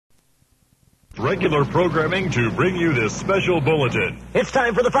regular programming to bring you this special bulletin. It's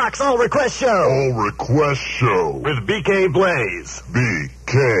time for the Fox All Request Show. All Request Show. With BK Blaze.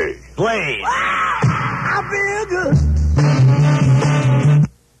 BK Blaze. I feel good.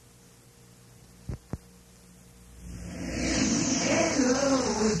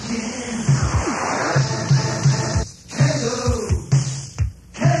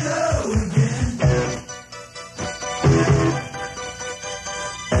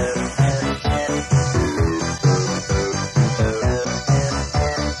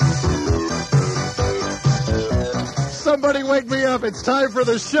 Somebody wake me up. It's time for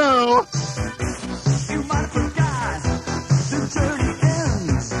the show. You might have forgot the dirty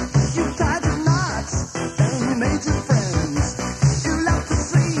ends. You tied the knots and you made your friends. You left the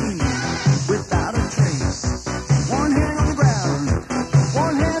scene without a trace. One hand on the ground,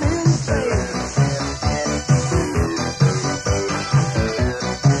 one hand in space.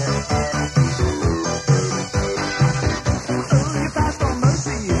 Oh, you passed on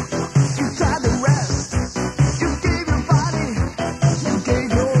mercy. You tried to rest. You gave your body, you gave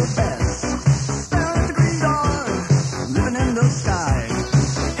your best. Staring at the green dawn, living in the sky.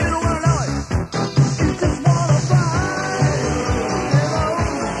 You don't wanna know it, you just wanna fly.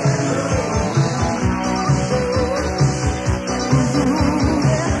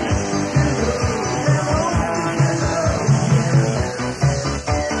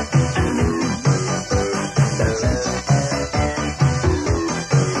 That's it.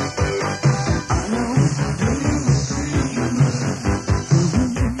 I know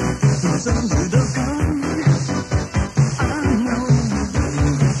who's under the gun. I know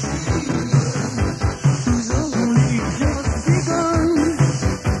who's only just begun.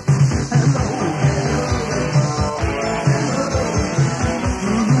 Hello,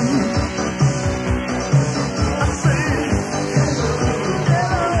 I say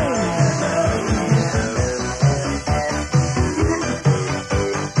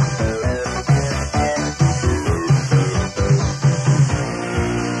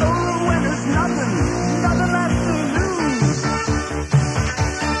oh, when there's nothing left to lose,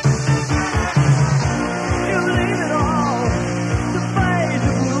 you leave it all to fade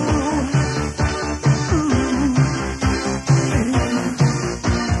to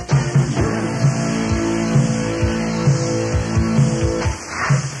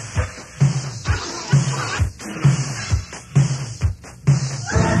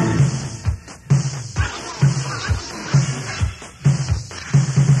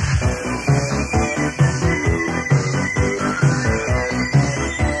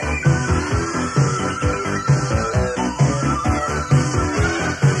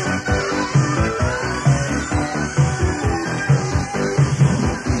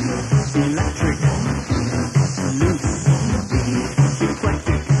electric, loose,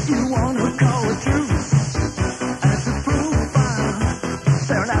 eclectic. You wanna call a truce at the profile,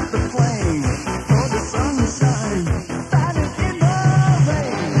 staring at the flame for the sunshine, shining in the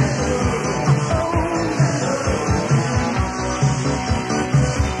rain.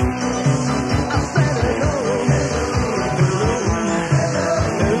 I said hello, hello, hello again.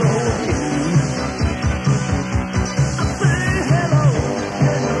 I say hello.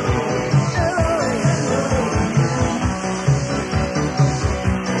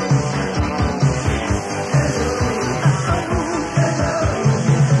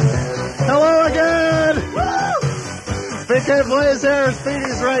 Hello again. BK Blaze here.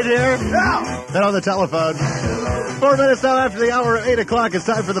 Speedy's right here. And on the telephone. 4 minutes now after the hour of 8 o'clock. It's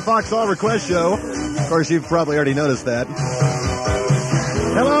time for the Fox All Request Show. Of course, you've probably already noticed that.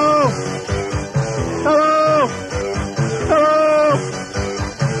 Hello. Hello. Hello.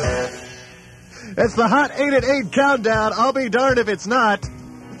 It's the Hot 8 at 8 countdown. I'll be darned if it's not.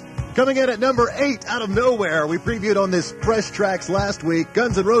 Coming in at number 8 out of nowhere. We previewed on this Fresh Tracks last week.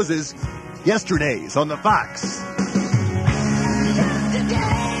 Guns N' Roses, Yesterday's on the Fox.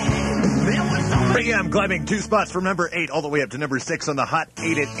 3 a.m. climbing 2 spots from number 8 all the way up to number 6 on the Hot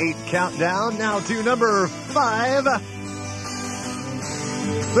 8 at 8 countdown. Now to number 5.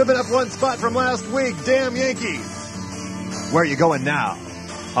 Flipping up 1 spot from last week, Damn Yankees. Where are you going now?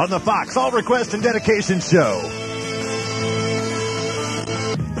 On the Fox All Request and Dedication Show.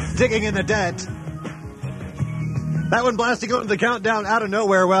 Digging in the dent. That one blasting onto the countdown out of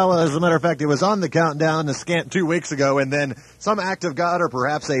nowhere. Well, as a matter of fact, it was on the countdown a scant 2 weeks ago, and then some act of God or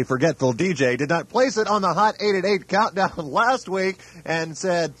perhaps a forgetful DJ did not place it on the Hot 8 at 8 countdown last week and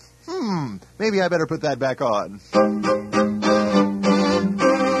said, maybe I better put that back on.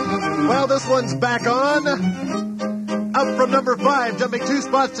 Well, this one's back on. up from number 5, jumping 2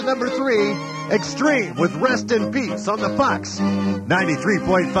 spots to number 3, Extreme with Rest in Peace on the Fox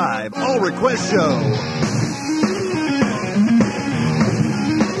 93.5 All Request Show.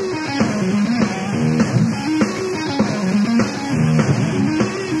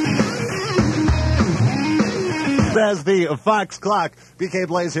 As the Fox Clock, BK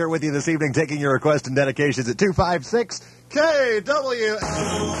Blaze here with you this evening, taking your requests and dedications at 256 KW.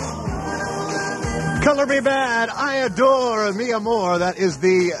 Color Me Bad, I Adore Mi Amor. That is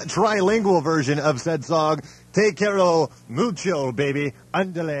the trilingual version of said song. Te quiero mucho, baby.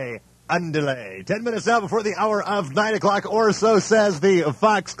 Andale, andale. 10 minutes now before the hour of 9 o'clock, or so says the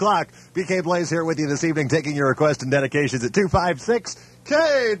Fox Clock. BK Blaze here with you this evening, taking your requests and dedications at 256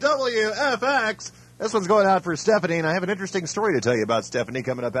 KWFX. This one's going out for Stephanie, and I have an interesting story to tell you about Stephanie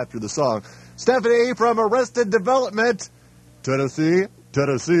coming up after the song. Stephanie from Arrested Development, Tennessee,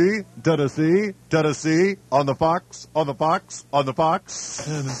 Tennessee, Tennessee, Tennessee, on the Fox, on the Fox, on the Fox.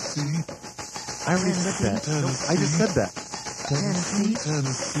 Tennessee. I already said that. Nope, I just said that. Tennessee,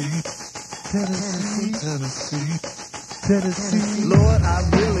 Tennessee, Tennessee, Tennessee, Tennessee. Lord,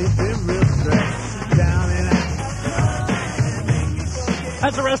 I've really been real stressed down and out.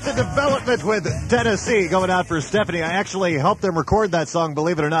 That's Arrested Development with Tennessee going out for Stephanie. I actually helped them record that song,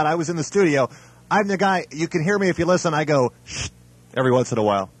 believe it or not. I was in the studio. I'm the guy, you can hear me if you listen, I go, shh, every once in a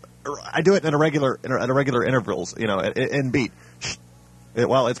while. I do it at a regular intervals, you know, in beat. Shh. It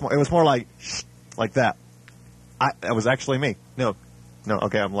was more like, shh, like that. That was actually me. No,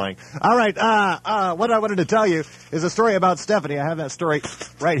 okay, I'm lying. All right, what I wanted to tell you is a story about Stephanie. I have that story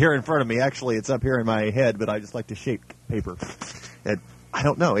right here in front of me. Actually, it's up here in my head, but I just like to shape paper. I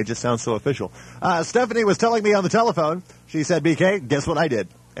don't know. It just sounds so official. Stephanie was telling me on the telephone. She said, BK, guess what I did?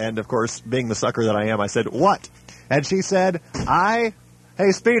 And, of course, being the sucker that I am, I said, what? And she said, hey,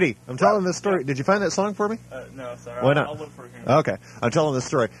 Speedy, I'm telling this story. Did you find that song for me? No, sorry. Why not? I'll look for it here. Okay. I'm telling this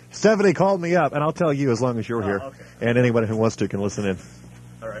story. Stephanie called me up, and I'll tell you as long as you're here. Okay. And anybody who wants to can listen in.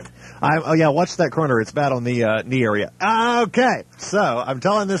 All right. Oh, yeah, watch that corner. It's bad on the knee area. Okay. So, I'm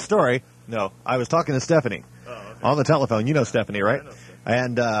telling this story. No, I was talking to Stephanie on the telephone. You know Stephanie, right? I know Stephanie.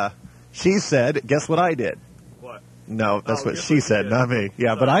 And she said, guess what I did? What? No, that's what guess she what you said, did. not me.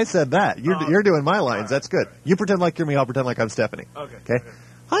 Yeah, but I said that. You're doing my lines. right, That's good. right. You pretend like you're me. I'll pretend like I'm Stephanie. Okay. Okay?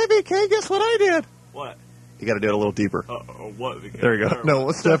 Hi, BK. Guess what I did? What? You got to do it a little deeper. What? There you go.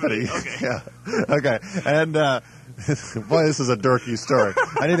 No, Stephanie. Okay. Yeah. Okay. And, boy, this is a dorky story.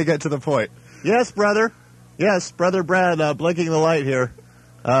 I need to get to the point. Yes, brother. Yes, Brother Brad, blinking the light here.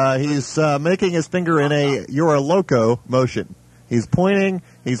 He's making his finger in a "you're a loco" motion. He's pointing,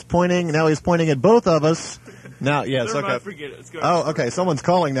 now he's pointing at both of us. Now, yes, Never okay. mind, forget it. It's good. Oh, okay, someone's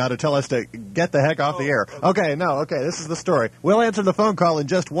calling now to tell us to get the heck off the air. Okay, this is the story. We'll answer the phone call in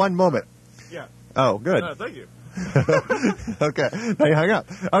just one moment. Yeah. Oh, good. Thank you. Okay, they hung up.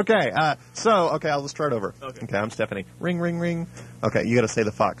 Okay, I'll just start over. Okay. I'm Stephanie. Ring, ring, ring. Okay, you got to say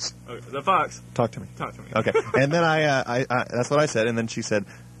the Fox. Okay. The Fox. Talk to me. Talk to me. Okay, and then I that's what I said, and then she said,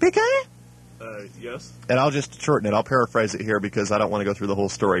 BK? Yes. And I'll just shorten it. I'll paraphrase it here because I don't want to go through the whole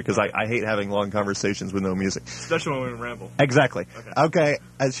story because I hate having long conversations with no music. Especially when we ramble. Exactly. Okay,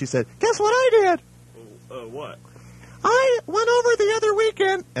 as she said, guess what I did? What? I went over the other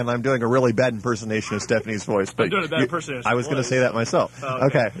weekend, and I'm doing a really bad impersonation of Stephanie's voice. But I'm doing a bad impersonation. I was going to say that myself. Oh,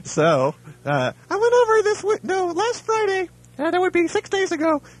 okay, so I went over last Friday. That would be 6 days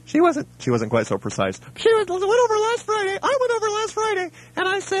ago. She wasn't quite so precise. Went over last Friday. I went over last Friday, and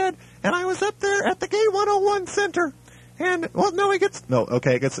I said, and I was up there at the Gay 101 Center, and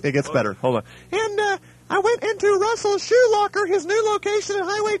it gets better. Hold on. And I went into Russell's Shoe Locker, his new location at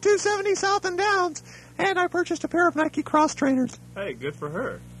Highway 270 South and Downs, and I purchased a pair of Nike Cross trainers. Hey, good for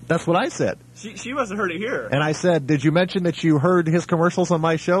her. That's what I said. She must have heard it here. And I said, did you mention that you heard his commercials on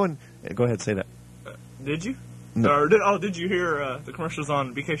my show? And go ahead, say that. Did you? No. Or did you hear the commercials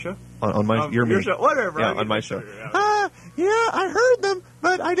on BK show? On my your show? Whatever. Yeah, on my show. Yeah. Yeah, I heard them,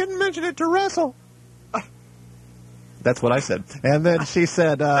 but I didn't mention it to Russell. That's what I said. And then she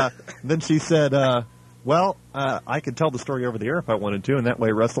said, well, I could tell the story over the air if I wanted to, and that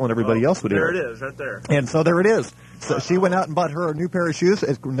way Russell and everybody else would hear There it. it is, right there. And so there it is. So she went out and bought her a new pair of shoes,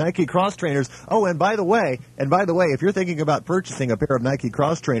 Nike Cross trainers. Oh, and by the way, if you're thinking about purchasing a pair of Nike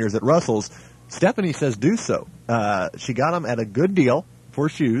Cross trainers at Russell's, Stephanie says do so. She got them at a good deal for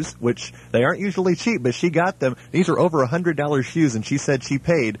shoes, which they aren't usually cheap, but she got them. These are over $100 shoes, and she said she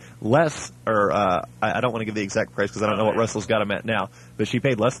paid less, or I don't want to give the exact price because I don't know what Russell's got them at now, but she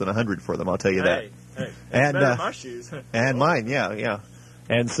paid less than $100 for them. I'll tell you that. Hey, and better than my shoes. and mine, yeah.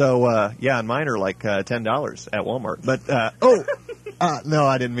 And so, and mine are like $10 at Walmart. But No,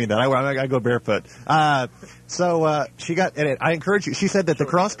 I didn't mean that. I go barefoot. So she got, and I encourage you. She said that the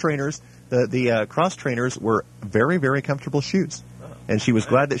cross trainers, the cross trainers were very, very comfortable shoes. And she was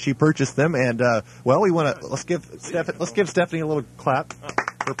glad that she purchased them. And well, we want to let's give Stephanie a little clap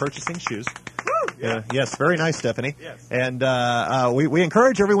for purchasing shoes. Yeah. Yes, very nice, Stephanie. Yes. And we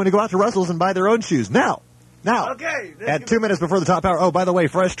encourage everyone to go out to Russell's and buy their own shoes now. Okay. At 2 minutes before the top hour. Oh, by the way,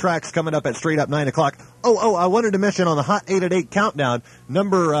 fresh tracks coming up at straight up 9 o'clock. Oh, I wanted to mention on the Hot 8 at 8 countdown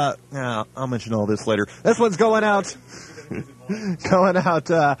number. I'll mention all this later. This one's going out. Going out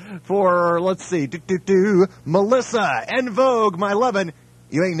for, let's see, Melissa and Vogue, my lovin'.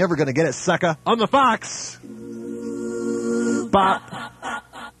 You ain't never gonna get it, sucker. On the Fox. Bop.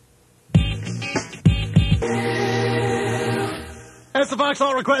 It's the Fox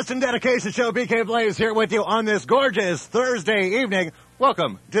All Request and Dedication Show. BK Blaze here with you on this gorgeous Thursday evening.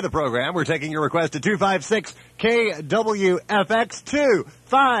 Welcome to the program. We're taking your request to 256 KWFX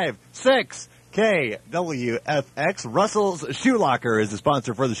 256 KWFX. Russell's Shoe Locker is the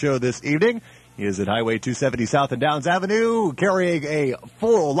sponsor for the show this evening. He is at Highway 270 South and Downs Avenue, carrying a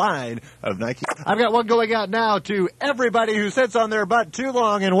full line of Nike. I've got one going out now to everybody who sits on their butt too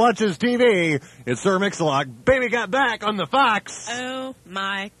long and watches TV. It's Sir Mix-a-Lot. Baby got back on the Fox. Oh,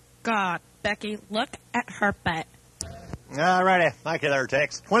 my God. Becky, look at her butt. All righty. Mikey there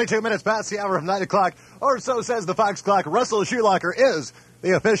takes 22 minutes past the hour of 9 o'clock, or so says the Fox clock. Russell's Shoe Locker is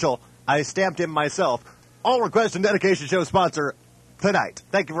the official, I stamped him myself, All Request and Dedication Show sponsor tonight.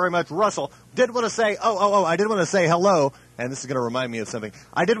 Thank you very much, Russell. Did want to say, I did want to say hello, and this is going to remind me of something.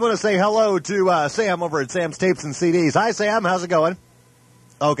 I did want to say hello to Sam over at Sam's Tapes and CDs. Hi, Sam. How's it going?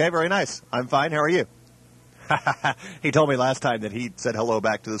 Okay, very nice. I'm fine. How are you? He told me last time that he said hello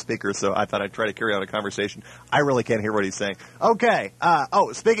back to the speaker, so I thought I'd try to carry on a conversation. I really can't hear what he's saying. Okay.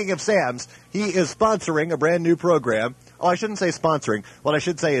 Speaking of Sam's, he is sponsoring a brand new program. Oh, I shouldn't say sponsoring. What I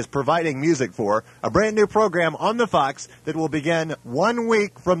should say is providing music for a brand new program on the Fox that will begin 1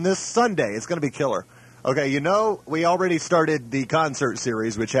 week from this Sunday. It's going to be killer. Okay, you know, we already started the concert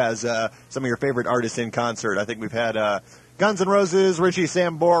series, which has some of your favorite artists in concert. I think we've had Guns N' Roses, Richie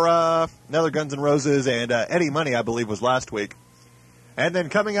Sambora, another Guns N' Roses, and Eddie Money, I believe, was last week. And then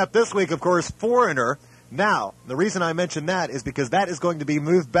coming up this week, of course, Foreigner. Now, the reason I mention that is because that is going to be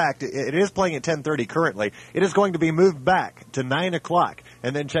moved back. It is playing at 10:30 currently. It is going to be moved back to 9 o'clock.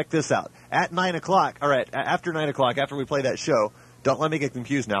 And then check this out. At 9 o'clock, all right, after 9 o'clock, after we play that show, don't let me get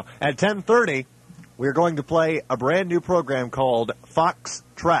confused now. At 10:30, we're going to play a brand new program called Fox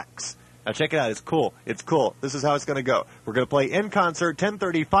Tracks. Now check it out. It's cool. It's cool. This is how it's going to go. We're going to play in concert,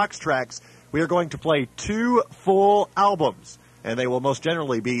 10:30 Fox Tracks. We are going to play 2 full albums, and they will most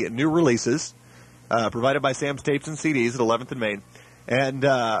generally be new releases, provided by Sam's Tapes and CDs at 11th and Main. And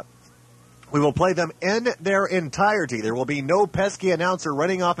we will play them in their entirety. There will be no pesky announcer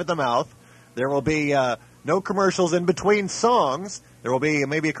running off at the mouth. There will be no commercials in between songs. There will be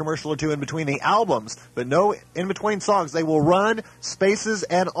maybe a commercial or two in between the albums, but no in between songs. They will run spaces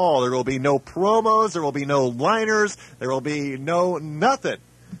and all. There will be no promos. There will be no liners. There will be no nothing.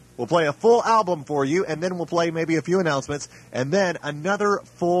 We'll play a full album for you, and then we'll play maybe a few announcements, and then another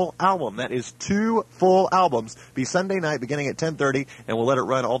full album. That is 2 full albums. Be Sunday night beginning at 10:30, and we'll let it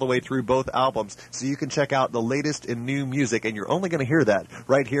run all the way through both albums so you can check out the latest in new music, and you're only going to hear that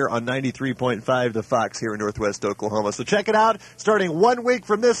right here on 93.5 The Fox here in Northwest Oklahoma. So check it out. Starting 1 week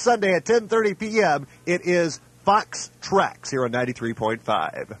from this Sunday at 10:30 p.m., it is Fox Tracks here on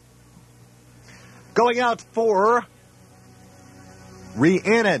 93.5. Going out for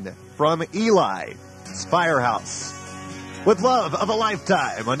Rhiannon from Eli's Firehouse. With Love of a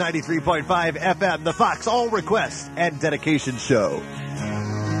Lifetime on 93.5 FM, the Fox All Request and Dedication Show.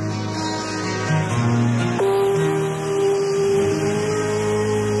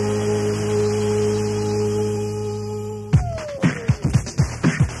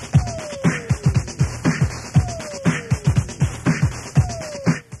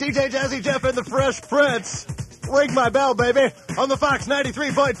 DJ Jazzy Jeff and the Fresh Prince. Ring my bell, baby, on the Fox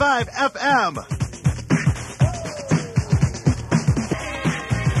 93.5 FM.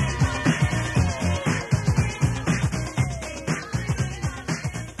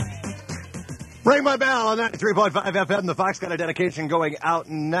 Ring my bell on 93.5 FM. The Fox got a dedication going out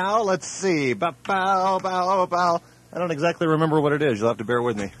now. Let's see. Bow, bow, bow, bow. I don't exactly remember what it is. You'll have to bear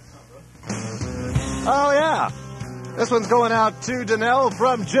with me. Oh, yeah. This one's going out to Danelle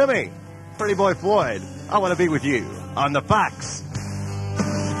from Jimmy. Pretty Boy Floyd. I want to be with you on the Fox.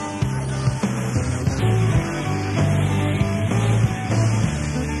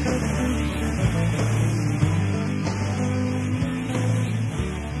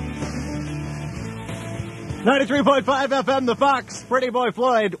 93.5 FM, The Fox, Pretty Boy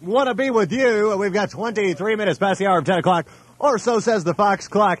Floyd, Wanna Be With You. We've got 23 minutes past the hour of 10 o'clock, or so says the Fox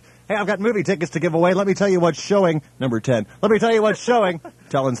clock. Hey, I've got movie tickets to give away. Let me tell you what's showing. Number 10. Let me tell you what's showing.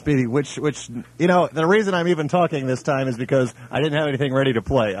 Telling Speedy, which, you know, the reason I'm even talking this time is because I didn't have anything ready to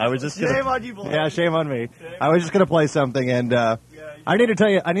play. I was just gonna, Shame on you, boy. Yeah, shame on me. I was just going to play something, and I need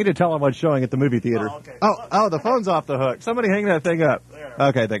to tell him what's showing at the movie theater. Oh, okay. Oh, the phone's off the hook. Somebody hang that thing up. There.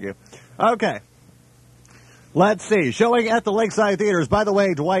 Okay, thank you. Okay. Let's see. Showing at the Lakeside Theaters. By the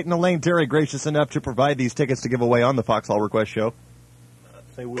way, Dwight and Elaine Terry gracious enough to provide these tickets to give away on the Fox All Request Show.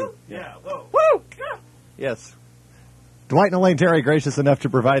 Say woo. Yeah, whoa. Woo! Yes. Dwight and Elaine Terry gracious enough to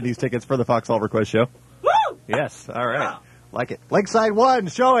provide these tickets for the Fox All Request Show. Woo! Yes. All right. Yeah. Like it. Lakeside 1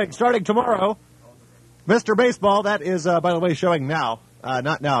 showing starting tomorrow. Mr. Baseball, that is, by the way, showing now.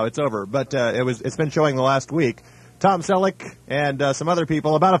 Not now, it's over. But it's been showing the last week. Tom Selleck and some other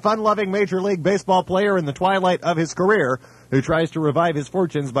people about a fun-loving Major League Baseball player in the twilight of his career who tries to revive his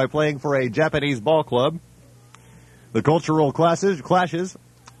fortunes by playing for a Japanese ball club. The cultural clashes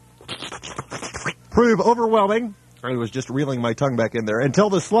prove overwhelming. I was just reeling my tongue back in there. Until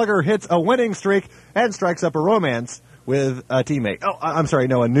the slugger hits a winning streak and strikes up a romance with a teammate. Oh, I'm sorry,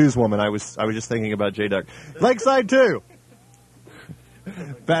 no, a newswoman. I was just thinking about J-Duck. Lakeside 2.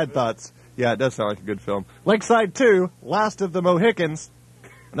 Bad thoughts. Yeah, it does sound like a good film. Lakeside 2, Last of the Mohicans.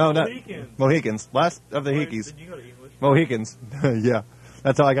 No, not Mohicans. Last of the Hickeys. Did you go to English? Mohicans. Yeah,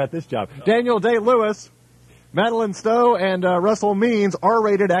 that's how I got this job. Daniel Day-Lewis, Madeline Stowe, and Russell Means,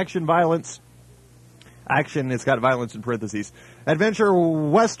 R-rated action violence. Action, it's got violence in parentheses. Adventure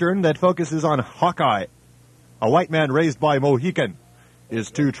western that focuses on Hawkeye, a white man raised by Mohican.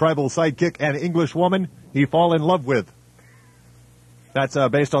 His two tribal sidekick and English woman he fall in love with. That's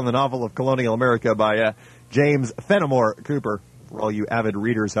based on the novel of colonial America by James Fenimore Cooper, for all you avid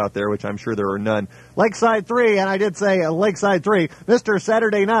readers out there, which I'm sure there are none. Lakeside 3, and I did say Lakeside 3, Mr.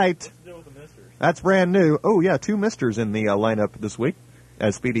 Saturday Night. That's brand new. Oh, yeah, 2 misters in the lineup this week,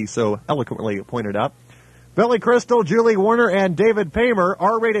 as Speedy so eloquently pointed out. Billy Crystal, Julie Warner, and David Paymer,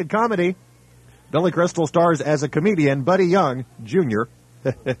 R-rated comedy. Billy Crystal stars as a comedian, Buddy Young, Jr.,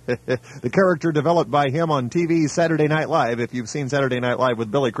 the character developed by him on TV's Saturday Night Live, if you've seen Saturday Night Live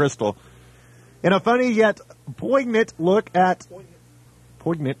with Billy Crystal. In a funny yet poignant look at...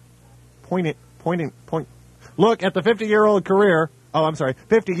 Poignant. Look at the 50-year-old career... Oh, I'm sorry.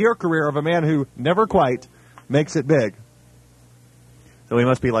 50-year career of a man who never quite makes it big. So he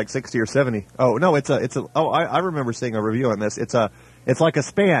must be like 60 or 70. Oh, no, I remember seeing a review on this. It's like a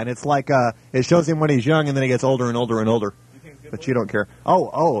span. It's like, it shows him when he's young and then he gets older and older and older. But you don't care.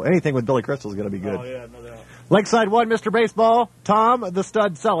 Oh, anything with Billy Crystal is going to be good. Oh, yeah, no doubt. Lakeside 1, Mr. Baseball, Tom, the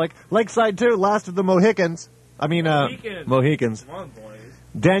Stud Selleck. Lakeside 2, Last of the Mohicans. Mohicans. Come on, boys.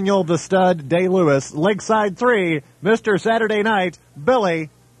 Daniel, the Stud Day-Lewis. Lakeside 3, Mr. Saturday Night, Billy,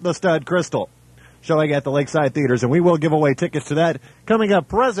 the Stud Crystal. Showing at the Lakeside Theaters, and we will give away tickets to that coming up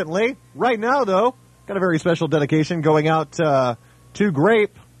presently. Right now, though, got a very special dedication going out to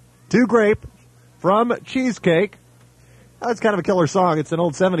Grape from Cheesecake. That's kind of a killer song. It's an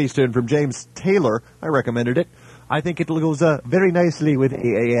old 70s tune from James Taylor. I recommended it. I think it goes very nicely with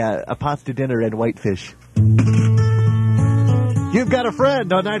a pasta dinner and whitefish. You've got a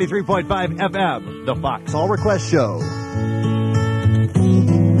friend on 93.5 FM, the Fox All Request Show.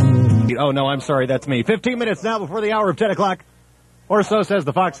 Oh, no, I'm sorry, that's me. 15 minutes now before the hour of 10 o'clock. Or so says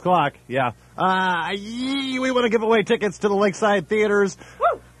the Fox clock. Yeah. We want to give away tickets to the Lakeside Theaters.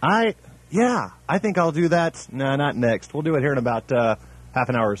 Woo! I think I'll do that. No, not next. We'll do it here in about half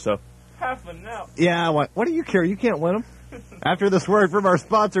an hour or so. Half an hour? Yeah, what do you care? You can't win them. After this word from our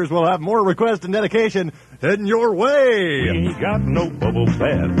sponsors, we'll have more request and dedication heading your way. We ain't got no bubble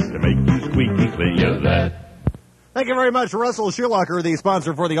bath to make you squeaky clean that. Thank you very much, Russell Schumacher, the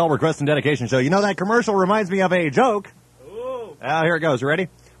sponsor for the All Request and Dedication Show. You know, that commercial reminds me of a joke. Ooh. Here it goes. You ready?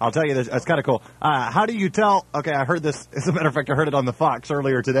 I'll tell you this. It's kind of cool. How do you tell... Okay, I heard this. As a matter of fact, I heard it on the Fox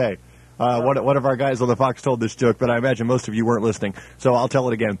earlier today. One of our guys on the Fox told this joke, but I imagine most of you weren't listening, so I'll tell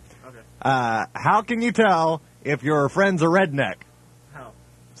it again. Okay. How can you tell if your friend's a redneck? How?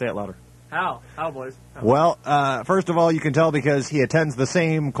 Say it louder. How, boys? How? Well, first of all, you can tell because he attends the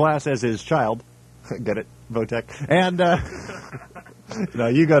same class as his child. Get it? Votech. And, no,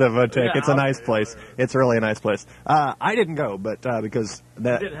 you go to Votech. Yeah, it's a nice place. It's really a nice place. I didn't go, but because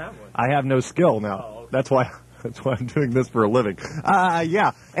that You didn't have one. I have no skill now. Oh, okay. That's why I'm doing this for a living.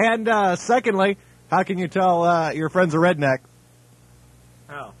 Yeah. And secondly, how can you tell your friend's a redneck?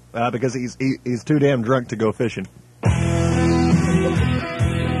 How? Because he's too damn drunk to go fishing.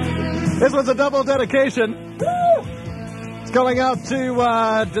 This was a double dedication. Woo! It's going out to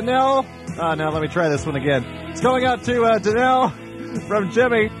Danelle. Oh, no, let me try this one again. It's going out to Danelle from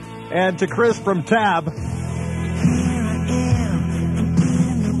Jimmy and to Chris from Tab.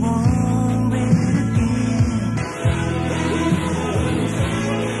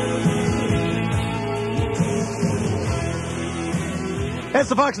 It's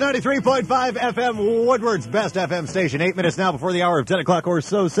the Fox 93.5 FM, Woodward's best FM station. 8 minutes now before the hour of 10 o'clock, or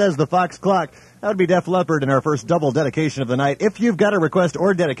so says the Fox clock. That would be Def Leppard in our first double dedication of the night. If you've got a request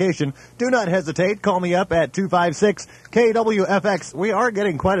or dedication, do not hesitate. Call me up at 256-KWFX. We are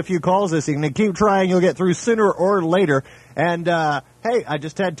getting quite a few calls this evening. Keep trying. You'll get through sooner or later. And, hey, I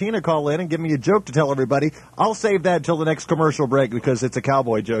just had Tina call in and give me a joke to tell everybody. I'll save that till the next commercial break because it's a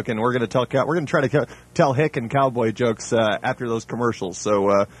cowboy joke, and we're going to try to tell Hick and cowboy jokes after those commercials.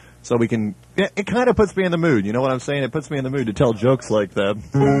 So we can. It kind of puts me in the mood. You know what I'm saying? It puts me in the mood to tell jokes like that.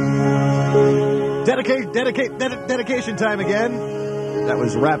 Dedication time again. That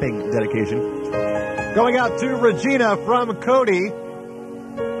was rapping dedication. Going out to Regina from Cody.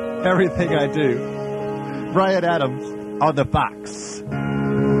 Everything I do. Brian Adams. On the Fox.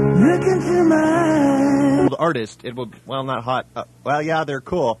 Look into my artist. It will, well, not hot. Well, yeah, they're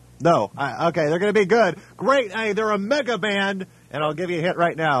cool. No. Okay, they're going to be good. Great. Hey, they're a mega band, and I'll give you a hint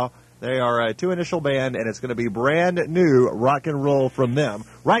right now. They are a two-initial band, and it's going to be brand new rock and roll from them.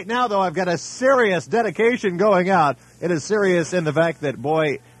 Right now, though, I've got a serious dedication going out. It is serious in the fact that,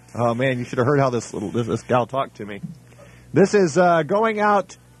 boy, oh, man, you should have heard how this gal talked to me. This is going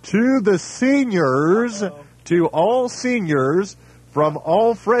out to the seniors. Uh-oh. To all seniors from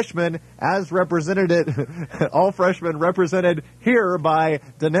all freshmen as represented, all freshmen represented here by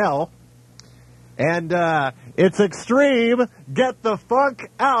Danelle. And it's extreme. Get the funk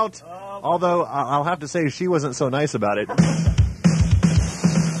out. Although I'll have to say she wasn't so nice about it.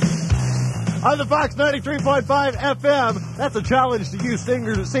 On the Fox 93.5 FM, that's a challenge to you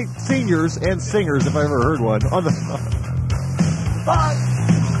seniors and singers, if I ever heard one. On the Fox.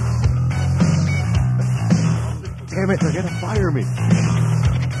 Damn it, they're going to fire me.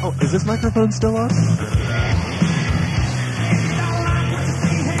 Oh, is this microphone still on?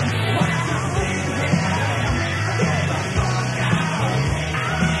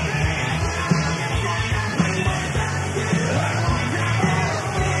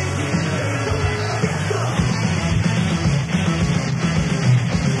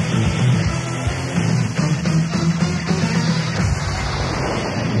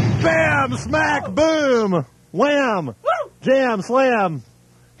 Bam, smack, boom. Wham! Woo! Jam, slam,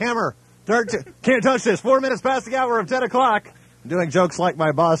 hammer, can't touch this. 4 minutes past the hour of 10 o'clock. I'm doing jokes like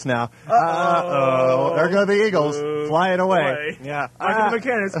my boss now. Uh-oh. There go the Eagles flying away. Boy. Yeah. The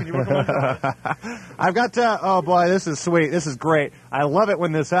mechanics, can you work on that? I've got to, oh boy, this is sweet. This is great. I love it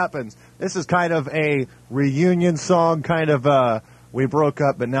when this happens. This is kind of a reunion song, kind of we broke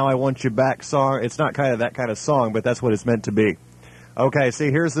up, but now I want you back song. It's not kind of that kind of song, but that's what it's meant to be. Okay, see,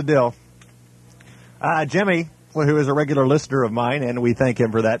 here's the deal. Jimmy, who is a regular listener of mine, and we thank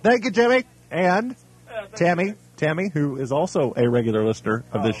him for that. Thank you, Jimmy. And Tammy, who is also a regular listener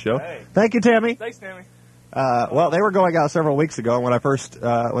of this show. Hey. Thank you, Tammy. Thanks, Tammy. Well, they were going out several weeks ago when they first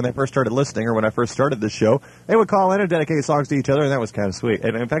started listening, or when I first started this show. They would call in and dedicate songs to each other, and that was kind of sweet.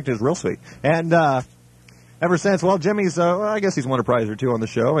 And in fact, it was real sweet. And ever since, well, Jimmy's, I guess he's won a prize or two on the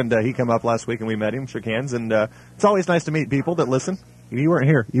show, and he came up last week, and we met him, shook hands, and it's always nice to meet people that listen. You weren't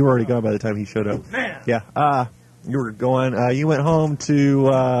here. You were already gone by the time he showed up. Man. Yeah. You were going, you went home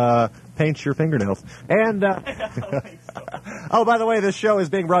to paint your fingernails. And, oh, by the way, this show is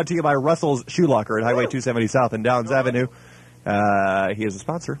being brought to you by Russell's Shoe Locker at Highway 270 South and Downs Avenue. He is a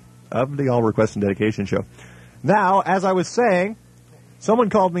sponsor of the All Request and Dedication show. Now, as I was saying, someone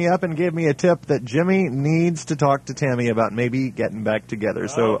called me up and gave me a tip that Jimmy needs to talk to Tammy about maybe getting back together.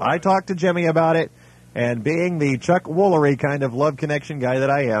 So I talked to Jimmy about it. And being the Chuck Woolery kind of love connection guy that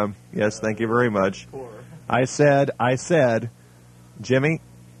I am, yes, thank you very much, I said, Jimmy,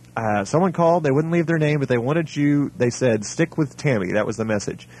 someone called, they wouldn't leave their name, but they said, stick with Tammy. That was the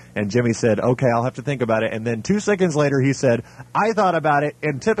message. And Jimmy said, okay, I'll have to think about it. And then 2 seconds later, he said, I thought about it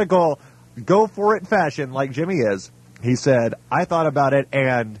in typical go-for-it fashion, like Jimmy is. He said, I thought about it,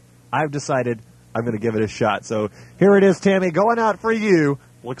 and I've decided I'm going to give it a shot. So here it is, Tammy, going out for you.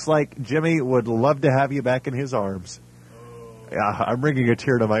 Looks like Jimmy would love to have you back in his arms. Yeah, I'm bringing a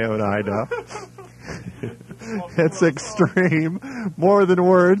tear to my own eye now. It's extreme. More than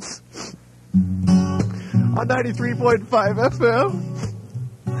words. On 93.5 FM.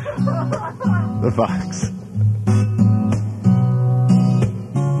 The Fox.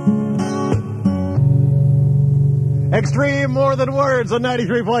 Extreme, more than words on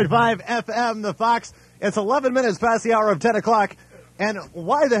 93.5 FM, The Fox. It's 11 minutes past the hour of 10 o'clock. And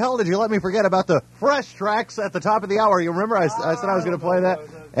why the hell did you let me forget about the fresh tracks at the top of the hour? You remember I said I was going to play that?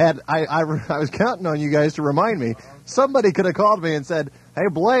 And I was counting on you guys to remind me. Somebody could have called me and said, hey,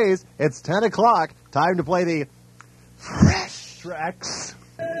 Blaze, it's 10 o'clock. Time to play the fresh tracks.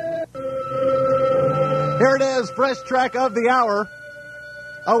 Here it is, fresh track of the hour.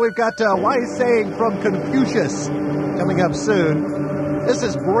 Oh, we've got Wise Saying from Confucius coming up soon. This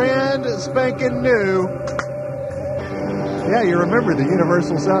is brand spanking new. Yeah, you remember the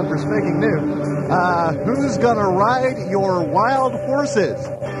universal sound for spanking new. Who's Gonna Ride Your Wild Horses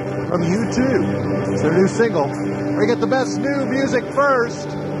from U2. It's their new single. We get the best new music first.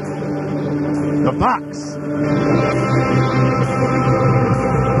 The Fox.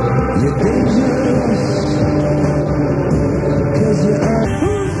 You're dangerous, 'cause you're who's gonna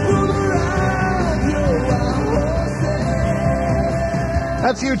ride your wild horses?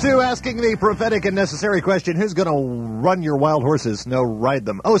 That's you two asking the prophetic and necessary question, who's going to run your wild horses? No, ride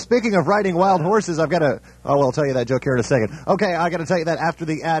them. Oh, speaking of riding wild horses, I've got to... Oh, well, I'll tell you that joke here in a second. Okay, I got to tell you that after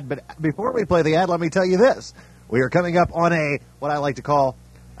the ad, but before we play the ad, let me tell you this. We are coming up on what I like to call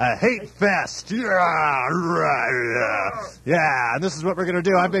a hate fest. Yeah, right. Yeah, and this is what we're going to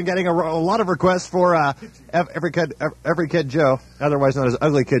do. I've been getting a lot of requests for every kid Joe, otherwise known as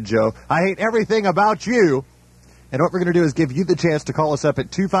Ugly Kid Joe. I hate everything about you. And what we're going to do is give you the chance to call us up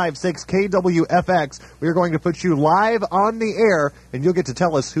at 256-KWFX. We are going to put you live on the air, and you'll get to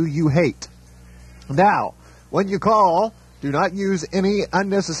tell us who you hate. Now, when you call, do not use any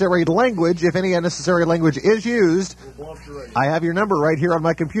unnecessary language. If any unnecessary language is used, I have your number right here on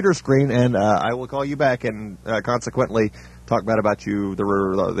my computer screen, and I will call you back and consequently talk bad about you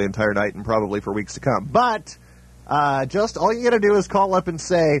the entire night and probably for weeks to come. But just all you got to do is call up and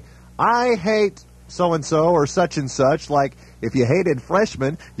say, I hate so-and-so or such and such. Like, if you hated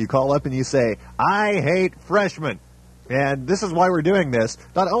freshmen, you call up and you say, I hate freshmen. And this is why we're doing this.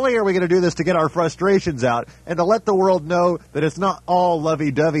 Not only are we going to do this to get our frustrations out and to let the world know that it's not all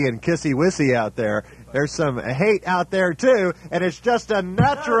lovey-dovey and kissy-wissy out there. There's some hate out there, too, and it's just a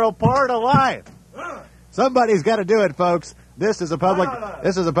natural part of life. Somebody's got to do it, folks. This is a public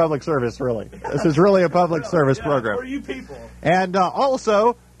service, really. This is really a public service program. For you people. And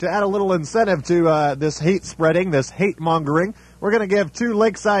also, to add a little incentive to this hate spreading, this hate mongering, we're going to give 2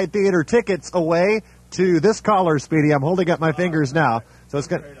 Lakeside Theater tickets away to this caller, Speedy. I'm holding up my fingers now. So it's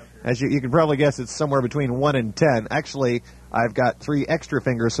going to, as you can probably guess, it's somewhere between 1 and 10. Actually, I've got 3 extra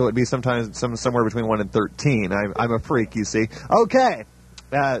fingers, so it'd be somewhere between 1 and 13. I'm a freak, you see. Okay.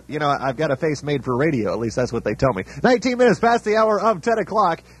 I've got a face made for radio. At least that's what they tell me. 19 minutes past the hour of 10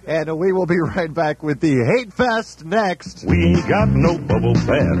 o'clock, and we will be right back with the Hate Fest next. We ain't got no bubble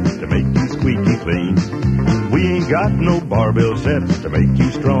baths to make you squeaky clean. We ain't got no barbell sets to make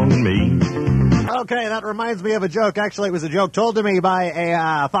you strong and mean. Okay, that reminds me of a joke. Actually, it was a joke told to me by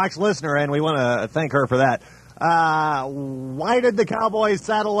a Fox listener, and we want to thank her for that. Why did the Cowboys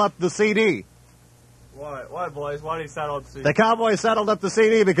saddle up the CD? Why, boys? Why did he saddle up the CD? The Cowboys saddled up the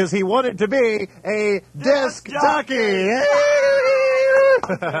CD because he wanted to be a disc jockey.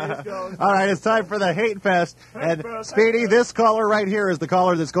 All right, it's time for the Hate Fest. And Speedy, this caller right here is the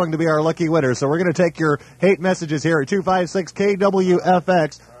caller that's going to be our lucky winner. So we're going to take your hate messages here at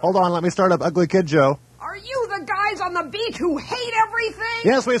 256-KWFX. Hold on, let me start up Ugly Kid Joe. Are you the guys on the beat who hate everything?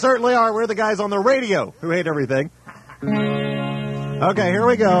 Yes, we certainly are. We're the guys on the radio who hate everything. Okay, here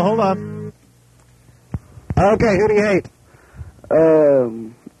we go. Hold on. Okay, who do you hate?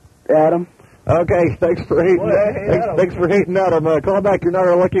 Adam. Okay, thanks for hating. Thanks for hating Adam. Call back. You're not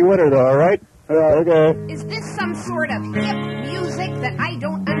our lucky winner, though. All right? Okay. Is this some sort of hip music that I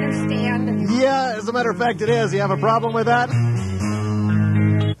don't understand? Yeah, as a matter of fact, it is. You have a problem with that?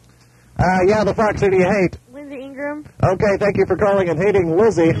 Yeah, the Fox. Who do you hate? Lindsay Ingram. Okay, thank you for calling and hating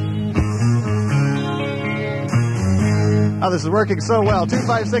Lizzie. Oh, this is working so well.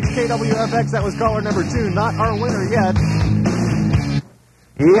 256-KWFX, that was caller number 2. Not our winner yet.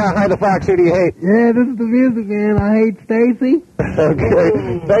 Yeah, hi, the Fox. Who do you hate? Yeah, this is the Music Man. I hate Stacy.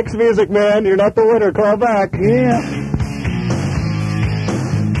 Okay. Thanks, Music Man. You're not the winner. Call back. Yeah.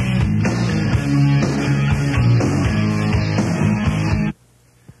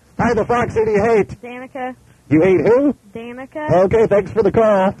 Hi, the Fox. Who do you hate? Danica. You hate who? Danica. Okay, thanks for the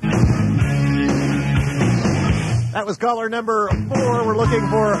call. That was caller number 4. We're looking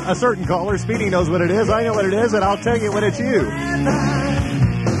for a certain caller. Speedy knows what it is. I know what it is, and I'll tell you when it's you.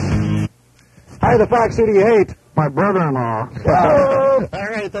 Hi, the Fox. Who do you hate? My brother-in-law. Oh. All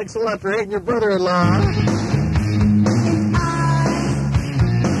right, thanks a lot for hating your brother-in-law.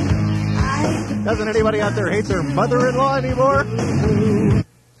 Doesn't anybody out there hate their mother-in-law anymore?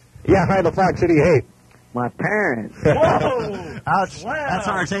 Yeah, hi, the Fox. Who do you hate? My parents. Whoa! Ouch. Wow. That's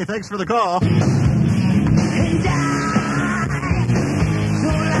harsh. Hey, thanks for the call. And I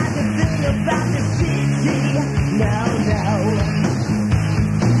don't like to think about the city. No, no.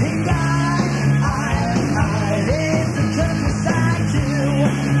 And I hate the countryside too.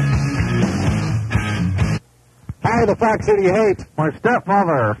 Hi, the Fox City Hate. My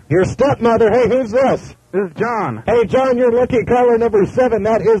stepmother. Your stepmother. Hey, who's this? This is John. Hey, John, you're lucky caller number 7.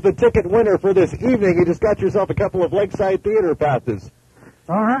 That is the ticket winner for this evening. You just got yourself a couple of Lakeside Theater passes.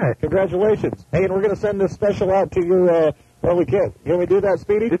 All right. Congratulations. Hey, and we're going to send this special out to you. Well, we can't. Can we do that,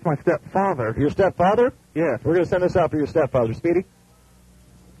 Speedy? It's my stepfather. Your stepfather? Yes. We're going to send this out for your stepfather, Speedy.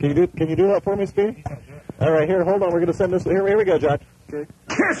 Can you do that for me, Speedy? All right, here, hold on. We're going to send this. Here we go, John. Okay.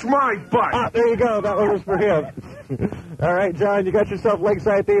 Kiss my butt! Ah, there you go. That one was for him. All right, John, you got yourself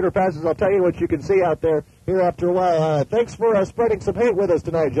Lakeside Theater passes. I'll tell you what you can see out there here after a while. Thanks for spreading some hate with us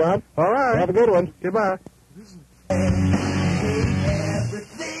tonight, John. All right. Have a good one. Goodbye. Everything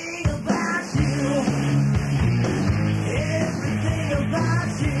about you. Everything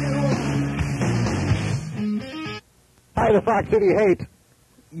about you. Hi, the Fox City Hate.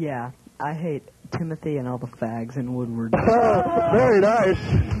 Yeah, I hate Timothy and all the fags in Woodward. Oh, very nice.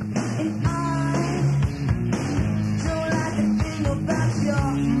 And I don't like to think about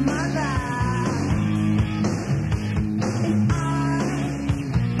your mother. And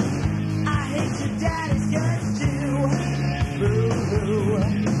I hate your daddy's guts too. Boo-hoo.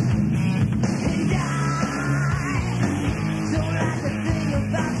 And I don't like to think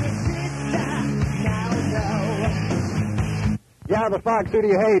about your sister. No. Yeah, the Fox City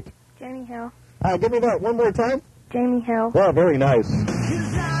Hate. Jamie Hill. Give me that one more time. Jamie Hill. Oh, very nice.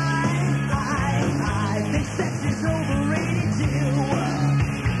 'Cause I think sex is overrated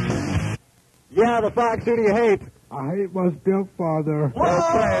too. Yeah, the Fox City Hate. I hate my stepfather.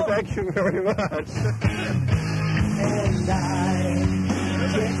 Okay, thank you very much. And I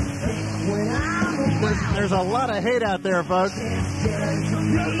get sick when I'm There's a lot of hate out there, folks.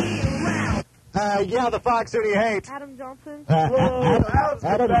 Yeah, the Fox City Hate. Adam Johnson.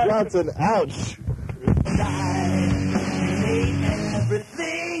 Adam Johnson, ouch. I hate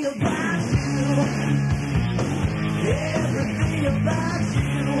everything about you. Everything about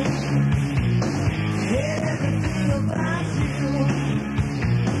you. Everything about you.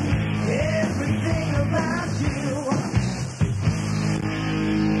 Everything about you.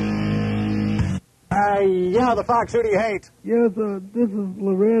 Yeah, the Fox City Hate. Yes, this is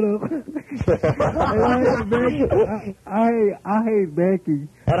Loretta. I hate Becky.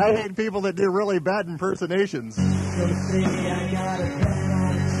 And I hate people that do really bad impersonations. They say I got a plan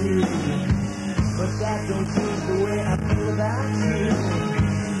on you, but that don't change the way I feel about you.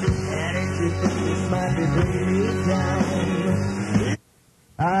 And if you think this might be bringing me down.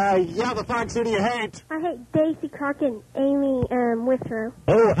 Yeah, the Fox City Hate. I hate Daisy Cock and Amy Withrow.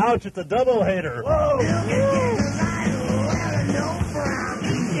 Oh, ouch, it's a double hater. Whoa!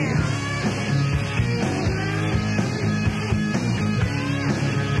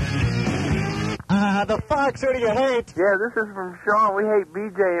 The Fox City Hate. Yeah, this is from Sean. We hate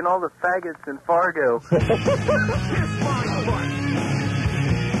BJ and all the faggots in Fargo.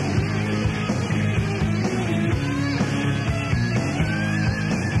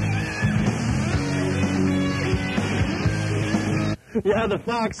 Yeah, the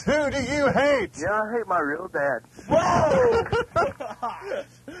Fox. Who do you hate? Yeah, I hate my real dad. Whoa!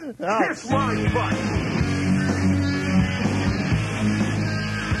 Kiss my butt!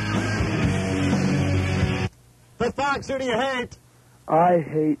 The Fox, who do you hate? I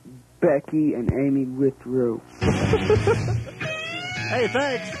hate Becky and Amy Withrow. Hey,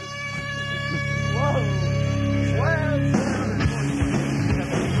 thanks.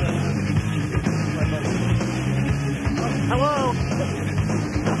 Hello.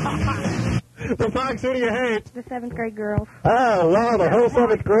 The Fox, who do you hate? The 7th grade girls. Oh, wow, the whole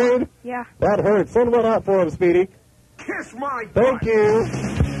 7th grade? Yeah. That hurts. Send one out for him, Speedy. Kiss my butt! Thank you.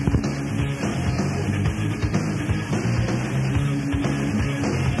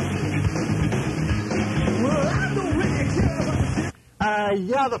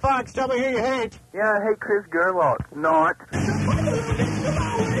 Yeah, the Fox, tell me who you hate. Yeah, I hate Chris Gerlach. Not.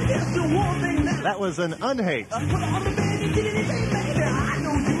 That was an unhate.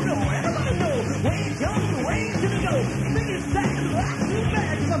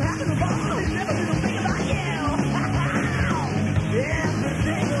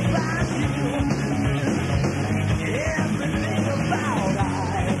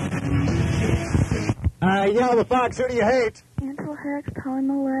 Yeah, the Fox, who do you hate? Angela Hicks, Polly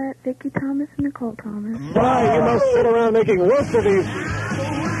Millette, Vicki Thomas, and Nicole Thomas. Why, you must sit around making lists of these.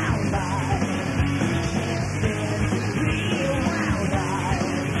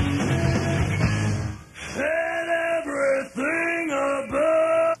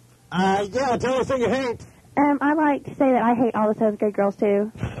 Yeah, tell us who you hate. I like to say that I hate all the seventh grade girls,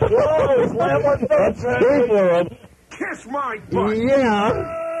 too. Whoa, Slam, what's that? True for it. Kiss my butt.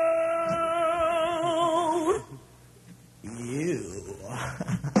 Yeah. You.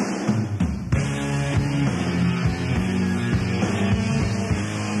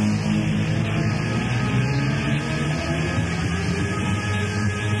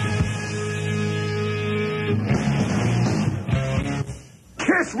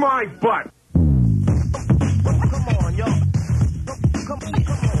 Kiss my butt. Come on, yo. Come on, yo.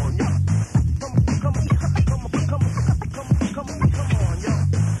 Come on, yo. Come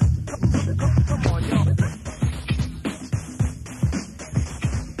on, yo.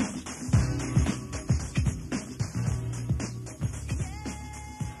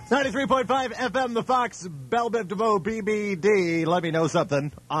 93.5 FM, The Fox, Bell Bib DeVoe, BBD. Let me know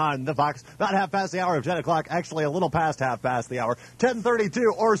something on The Fox. About half past the hour of 10 o'clock. Actually, a little past half past the hour.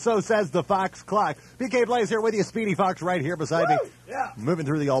 10:32 or so says The Fox clock. BK Blaze here with you. Speedy Fox right here beside me. Yeah. Moving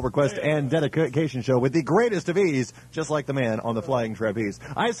through the all request and dedication show with the greatest of ease, just like the man on the flying trapeze.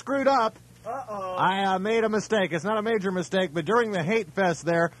 I screwed up. Uh-oh. I made a mistake. It's not a major mistake, but during the Hate Fest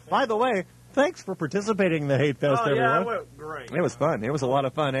there, by the way, thanks for participating in the Hate Fest, everyone. Yeah, it went great. It was fun. It was a lot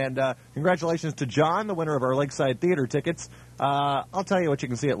of fun. And congratulations to John, the winner of our Lakeside Theater tickets. I'll tell you what you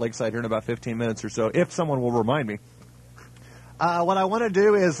can see at Lakeside here in about 15 minutes or so, if someone will remind me. What I want to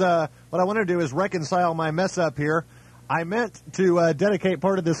do is reconcile my mess up here. I meant to dedicate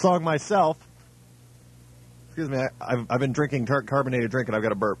part of this song myself. Excuse me. I've been drinking carbonated drink and I've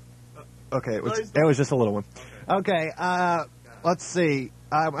got a burp. Okay, it was just a little one. Okay, let's see.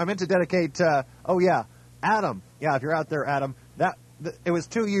 I meant to dedicate, Adam. Yeah, if you're out there, Adam. It was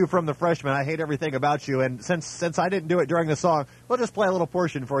to you from the Freshman. I hate everything about you. And since I didn't do it during the song, we'll just play a little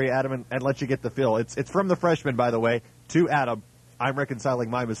portion for you, Adam, and let you get the feel. It's from the Freshman, by the way, to Adam. I'm reconciling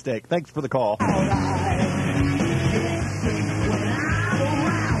my mistake. Thanks for the call.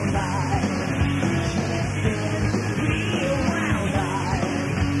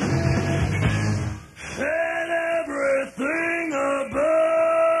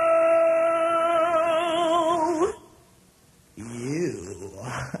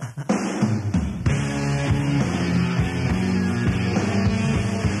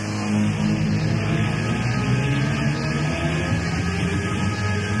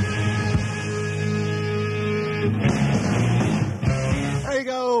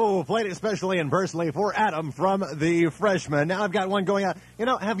 Played it especially and personally for Adam from the Freshman. Now I've got one going out. You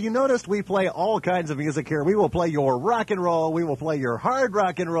know, have you noticed we play all kinds of music here? We will play your rock and roll. We will play your hard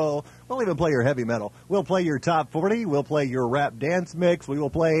rock and roll. We'll even play your heavy metal. We'll play your top 40. We'll play your rap dance mix. We will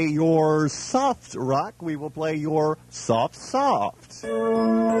play your soft rock. We will play your soft.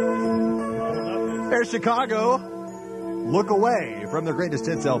 There's Chicago. Look Away from the Greatest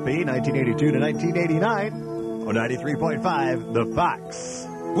Hits LP, 1982 to 1989 on 93.5 The Fox.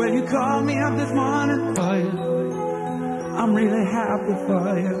 When you called me up this morning, I'm really happy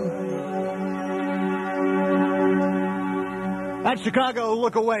for you. That's Chicago,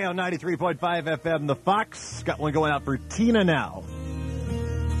 Look Away on 93.5 FM, The Fox. Got one going out for Tina now.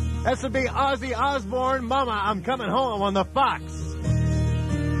 This would be Ozzy Osbourne, Mama, I'm Coming Home on The Fox.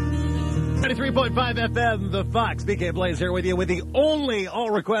 93.5 FM, The Fox. BK Blaze here with you with the only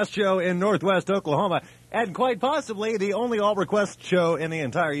all-request show in Northwest Oklahoma. And quite possibly the only all-request show in the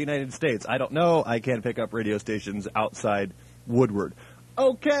entire United States. I don't know. I can't pick up radio stations outside Woodward.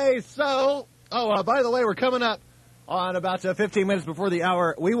 Okay, so... by the way, we're coming up on about 15 minutes before the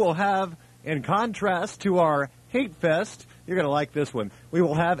hour. We will have, in contrast to our Hate Fest, you're going to like this one, we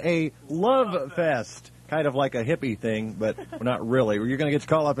will have a Love Fest. Kind of like a hippie thing, but not really. You're going to get to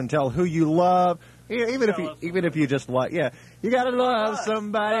call up and tell who you love, even if you just like... Yeah, you got to love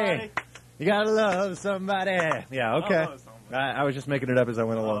somebody. You gotta love somebody. Yeah, okay. I was just making it up as I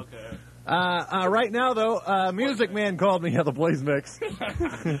went along. Okay. Right now, though, Music Man called me. Yeah, the Blaze Mix.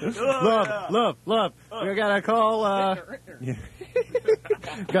 Love. We got a call.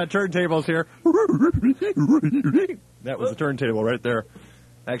 Got turntables here. That was a turntable right there.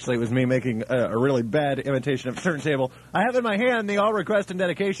 Actually, it was me making a really bad imitation of a turntable. I have in my hand the All Request and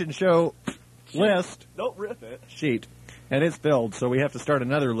Dedication Show list. Don't rip it. Sheet. And it's filled, so we have to start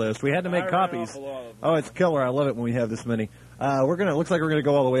another list. We had to make copies. Oh, it's killer. I love it when we have this many. Looks like we're going to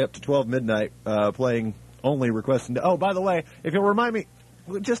go all the way up to 12 midnight, playing only requests. Oh, by the way, if you'll remind me,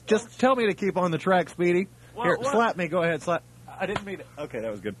 just tell me to keep on the track, Speedy. Here, slap me. Go ahead, slap. I didn't mean it. Okay,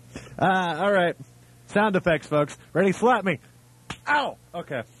 that was good. All right. Sound effects, folks. Ready? Slap me. Ow!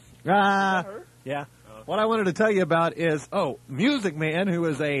 Okay. Yeah. What I wanted to tell you about is, Music Man, who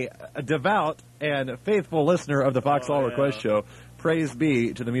is a devout and faithful listener of the Fox All Request Show, praise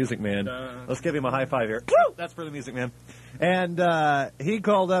be to the Music Man. Let's give him a high five here. Woo! That's for the Music Man. And he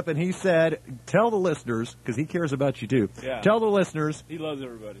called up and he said, tell the listeners, because he cares about you too. Yeah. Tell the listeners. He loves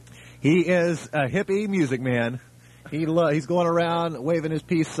everybody. He is a hippie Music Man. He's going around waving his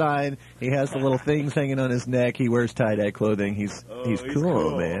peace sign. He has the little things hanging on his neck. He wears tie-dye clothing. He's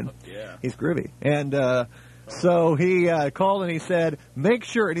cool, man. Yeah. He's groovy. And so he called and he said, make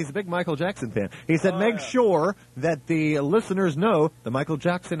sure, and he's a big Michael Jackson fan, he said, make sure that the listeners know the Michael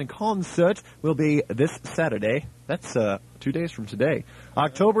Jackson concert will be this Saturday. That's 2 days from today.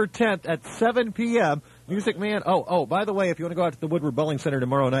 October 10th at 7 p.m. Music Man. Oh, by the way, if you want to go out to the Woodward Bowling Center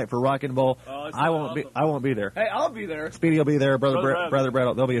tomorrow night for Rock and Roll, I won't be there. Hey, I'll be there. Speedy will be there. Brother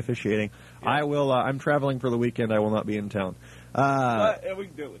Brad, they'll be officiating. Yeah. I will. I'm traveling for the weekend. I will not be in town. Yeah, we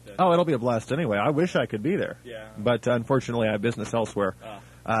can do it with that. Oh, it'll be a blast anyway. I wish I could be there. Yeah. But unfortunately, I have business elsewhere.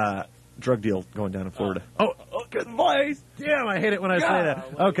 Drug deal going down in Florida. Good voice. Damn, I hate it when I say that.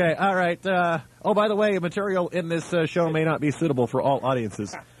 Okay, all right. By the way, material in this show may not be suitable for all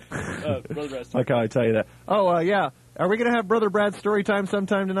audiences. Brother Brad's like how I tell you that. Yeah. Are we going to have Brother Brad's story time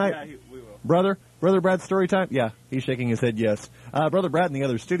sometime tonight? Yeah, we will. Brother Brad's story time? Yeah, he's shaking his head yes. Brother Brad in the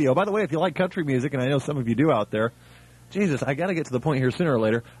other studio. By the way, if you like country music, and I know some of you do out there, Jesus, I got to get to the point here sooner or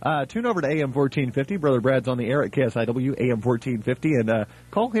later. Tune over to AM 1450. Brother Brad's on the air at KSIW, AM 1450, and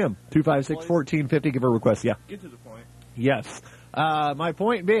call him, 256-1450. Give a request. Yeah. Get to the point. Yes. My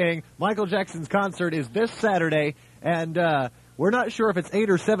point being, Michael Jackson's concert is this Saturday, and we're not sure if it's 8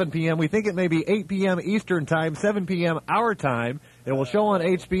 or 7 p.m. We think it may be 8 p.m. Eastern Time, 7 p.m. our time. It will show on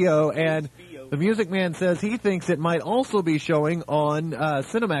HBO, and the Music Man says he thinks it might also be showing on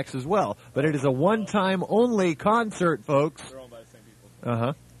Cinemax as well. But it is a one-time only concert, folks. They're owned by the same people.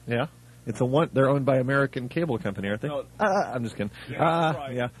 Uh-huh. Yeah. They're owned by American Cable Company, aren't they? No. I'm just kidding. Yeah.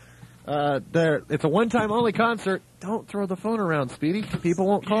 Right. Yeah. It's a one-time only concert. Don't throw the phone around, Speedy. People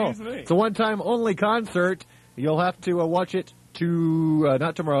won't call. It's a one-time only concert. You'll have to watch it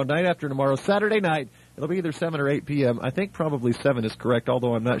not tomorrow, night after tomorrow, Saturday night. It'll be either 7 or 8 p.m. I think probably 7 is correct,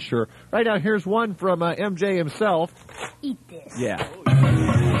 although I'm not sure. Right now, here's one from MJ himself. Eat this. Yeah.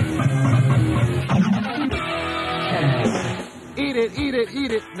 Eat it, eat it,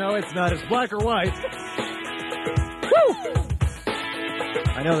 eat it. No, it's not. It's black or white. Woo!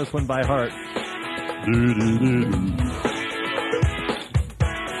 I know this one by heart.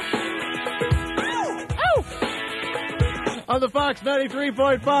 On the Fox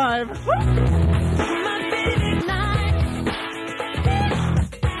 93.5.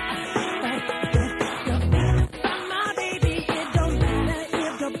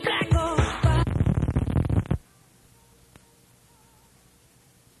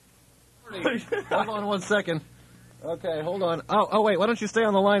 Hold on 1 second. Okay, hold on. Oh, wait. Why don't you stay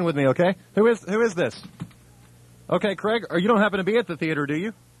on the line with me, okay? Who is this? Okay, Craig, you don't happen to be at the theater, do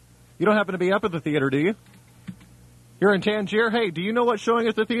you? You don't happen to be up at the theater, do you? You're in Tangier? Hey, do you know what's showing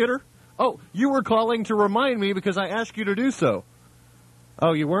at the theater? Oh, you were calling to remind me because I asked you to do so.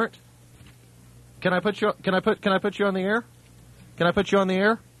 Oh, you weren't? Can I put you on the air? Can I put you on the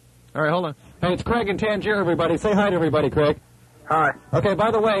air? All right, hold on. Hey, it's Craig in Tangier, everybody. Say hi to everybody, Craig. Hi. Okay,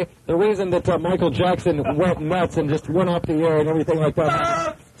 by the way, the reason that Michael Jackson went nuts and just went off the air and everything like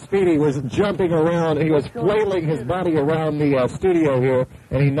that, Speedy was jumping around, he was flailing his body around the studio here,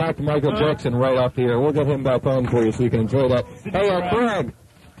 and he knocked Michael Jackson right off the air. We'll get him back on for you so you can enjoy that. Hey, Craig.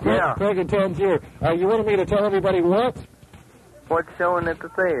 Yeah. Craig in Tangier. You wanted me to tell everybody what? What's showing at the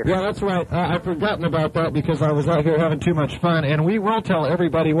theater? Yeah, that's right. I've forgotten about that because I was out here having too much fun, and we will tell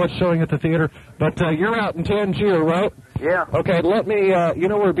everybody what's showing at the theater, but you're out in Tangier, right? Yeah. Okay, let me, you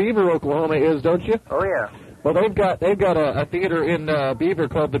know where Beaver, Oklahoma is, don't you? Oh, yeah. Well, they've got a theater in Beaver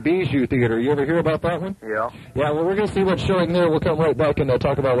called the Bijou Theater. You ever hear about that one? Yeah. Yeah, well, we're going to see what's showing there. We'll come right back and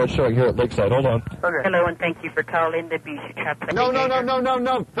talk about what's showing here at Lakeside. Hold on. Okay. Hello, and thank you for calling the Bijou Trap.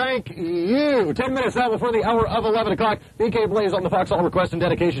 No. Thank you. 10 minutes now before the hour of 11 o'clock. BK Blaze on the Fox All Request and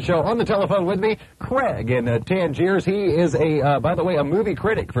Dedication Show. On the telephone with me, Craig in Tangiers. He is by the way, a movie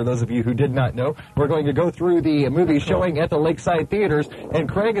critic, for those of you who did not know. We're going to go through the movies showing at the Lakeside Theaters, and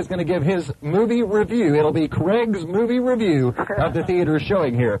Craig is going to give his movie review. It'll be Craig's movie review of the theater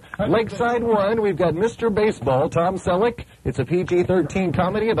showing here. Lakeside 1, we've got Mr. Baseball, Tom Selleck. It's a PG-13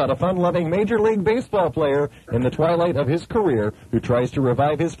 comedy about a fun-loving Major League Baseball player in the twilight of his career who tries to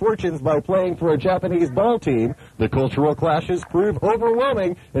revive his fortunes by playing for a Japanese ball team. The cultural clashes prove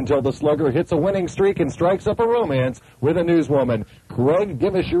overwhelming until the slugger hits a winning streak and strikes up a romance with a newswoman. Craig,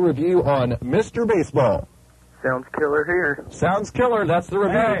 give us your review on Mr. Baseball. Sounds killer here. Sounds killer. That's the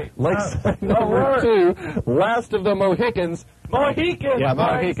review. Hey, Lakeside number 2, Last of the Mohicans. Mohicans! Yeah,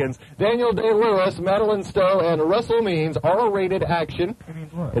 guys. Mohicans. Daniel Day-Lewis, Madeline Stowe, and Russell Means, R-rated action.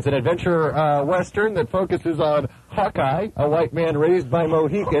 It's an adventure western that focuses on Hawkeye, a white man raised by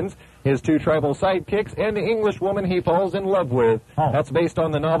Mohicans, his 2 tribal sidekicks, and the English woman he falls in love with. That's based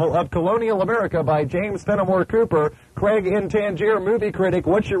on the novel Of Colonial America by James Fenimore Cooper. Craig in Tangier, movie critic,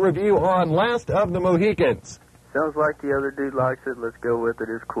 what's your review on Last of the Mohicans? Sounds like the other dude likes it. Let's go with it.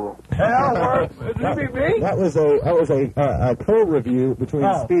 It's cool. Did you beat me? That was a co-review between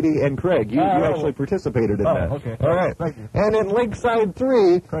Speedy and Craig. You actually participated in that. Okay. All right. Thank you. And in Lakeside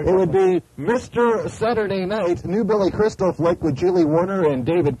 3, it would be Mr. Saturday Night, new Billy Crystal flick with Julie Warner and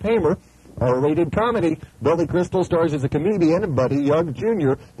David Paymer. R-rated comedy. Billy Crystal stars as a comedian, Buddy Young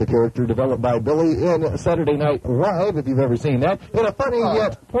Jr., the character developed by Billy in Saturday Night Live, if you've ever seen that, in a funny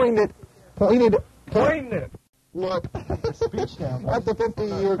yet poignant look at the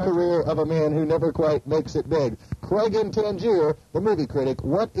 50-year career of a man who never quite makes it big. Craig in Tangier, the movie critic,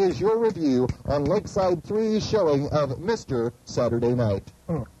 what is your review on Lakeside 3's showing of Mr. Saturday Night?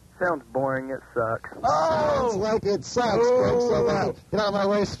 Sounds boring. It sucks. Sounds like it sucks, Craig. So get out of my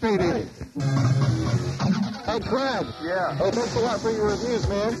way, Speedy. Hey, Craig. Yeah. Hey, thanks a lot for your reviews,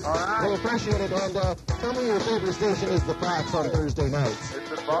 man. All right. We appreciate it. And tell me your favorite station is the Fox on Thursday nights. It's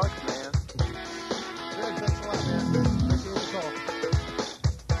the Fox, man. Craig, thanks a lot, man. Appreciate the call.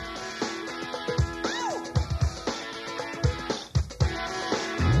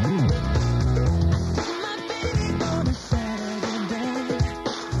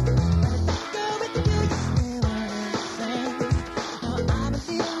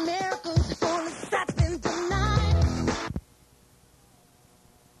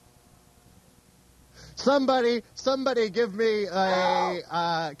 Somebody give me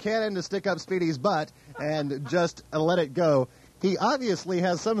a cannon to stick up Speedy's butt and just let it go. He obviously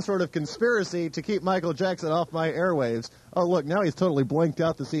has some sort of conspiracy to keep Michael Jackson off my airwaves. Oh, look, now he's totally blanked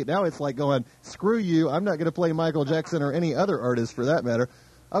out the seat. Now it's like going, screw you, I'm not going to play Michael Jackson or any other artist for that matter.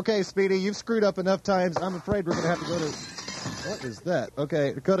 Okay, Speedy, you've screwed up enough times. I'm afraid we're going to have to go to... What is that?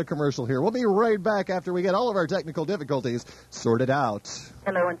 Okay, go to commercial here. We'll be right back after we get all of our technical difficulties sorted out.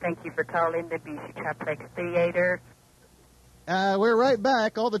 Hello, and thank you for calling the BC Triplex Theater. We're right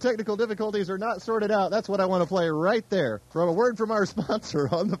back. All the technical difficulties are not sorted out. That's what I want to play right there. From a word from our sponsor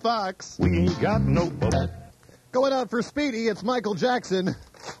on the Fox. We ain't got no bubble. Going out for Speedy, it's Michael Jackson.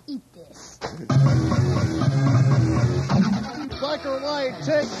 Eat this. Black or white,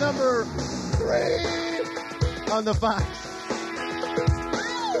 take number 3 on the Fox.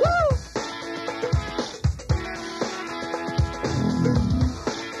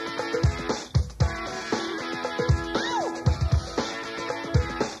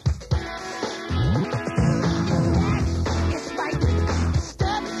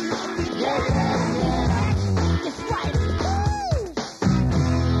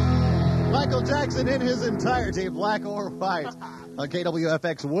 Michael Jackson in his entirety, black or white, on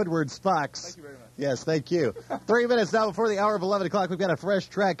KWFX Woodward's Fox. Thank you very much. Yes, thank you. 3 minutes now before the hour of 11 o'clock. We've got a fresh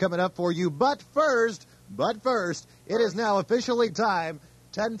track coming up for you. But first, it is now officially time.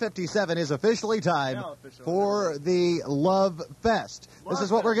 10:57 is officially time for the Love Fest. This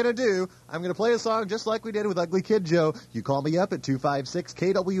is what we're going to do. I'm going to play a song just like we did with Ugly Kid Joe. You call me up at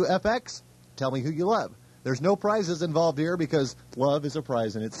 256-KWFX. Tell me who you love. There's no prizes involved here because love is a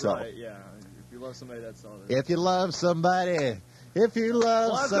prize in itself. Right, yeah. If you love somebody, that's all. If you love somebody, if you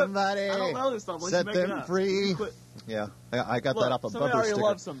love somebody, I don't know this stuff. set them free. Yeah, I got that off a bumper already sticker.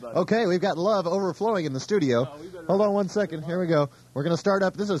 loves somebody. Okay, we've got love overflowing in the studio. Hold on one second. Here we go. We're going to start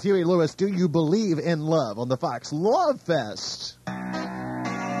up. This is Huey Lewis. Do you believe in love on the Fox Love Fest?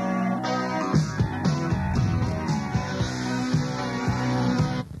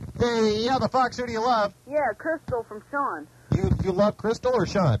 Hey, yeah, the Fox. Who do you love? Yeah, Crystal from Sean. You love Crystal or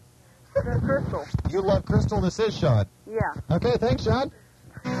Sean? Crystal. You love Crystal. This is Sean. Yeah. Okay, thanks, Sean.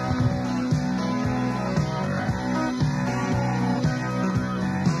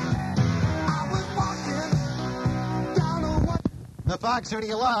 The Fox, who do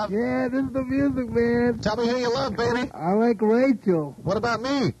you love? Yeah, this is the music, man. Tell me who you love, baby. I like Rachel. What about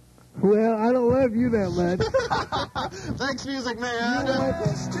me? Well, I don't love you that much. Thanks, music man.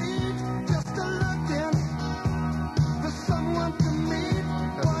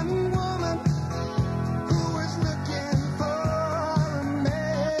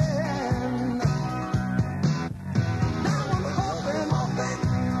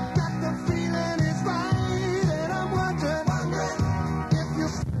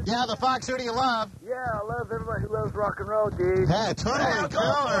 Yeah, the Fox, who do you love? Yeah, I love everybody who loves rock and roll, dude. Yeah, totally killer.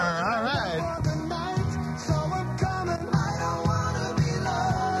 All right.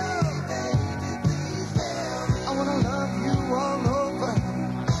 all over.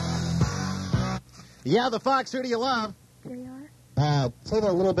 Yeah, the Fox, who do you love? JR. Say that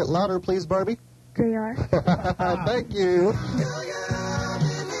a little bit louder, please, Barbie. JR. Thank you.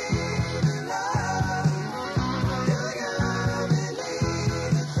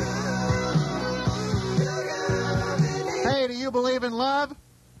 Hey, do you believe in love?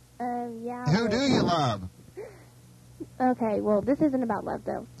 Yeah. Who do you love? Okay, well, this isn't about love,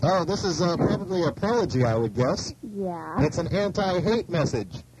 though. Oh, this is probably an apology, I would guess. Yeah. It's an anti-hate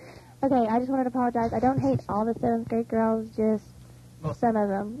message. Okay, I just wanted to apologize. I don't hate all the 7th grade girls, just some of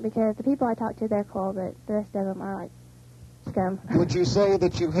them. Because the people I talk to, they're cool, but the rest of them are like scum. Would you say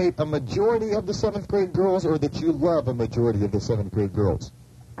that you hate a majority of the 7th grade girls, or that you love a majority of the 7th grade girls?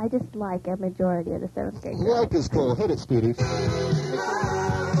 I just like a majority of the 7th grade girls. Like is cool. Hit it, Speedy.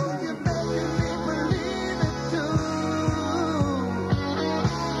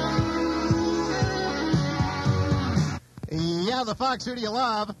 Yeah, the Fox, who do you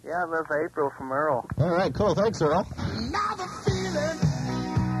love? Yeah, I love April from Earl. All right, cool. Thanks, Earl. Now the feeling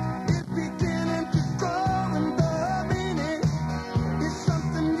is beginning to grow, and the meaning is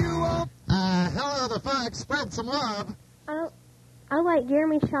something you won't. Hello, the Fox. Spread some love. I like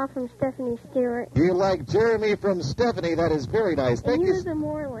Jeremy Shaw from Stephanie Stewart. You like Jeremy from Stephanie. That is very nice. Thank you. in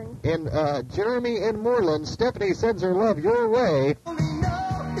Moreland. In Jeremy in Moreland, Stephanie sends her love your way. Only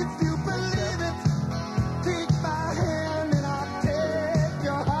know if you believe it. Take my hand and I'll take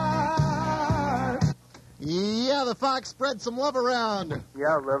your heart. Yeah, the Fox, spread some love around.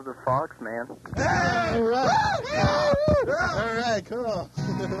 Yeah, I love the Fox, man. All right. All right, cool.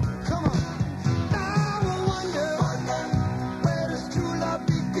 Come on. Now I wonder, where does true love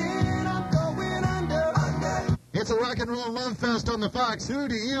begin? I'm going under. It's a rock and roll love fest on the Fox. Who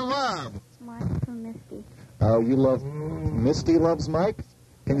do you love? Mike from Misty. Oh, you love Misty loves Mike?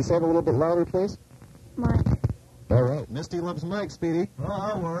 Can you say it a little bit louder, please? Mike. All right. Misty loves Mike, Speedy. Oh,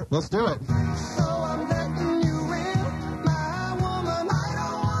 that'll work. Let's do it. So I'm letting you in, my woman. I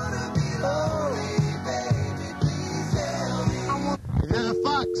don't want to be lonely, baby. Please tell me. Yeah,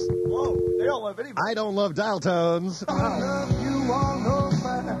 Fox. Whoa, they don't love anybody. I don't love dial tones. I love you all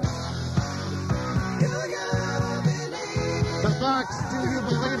over. The Fox, do you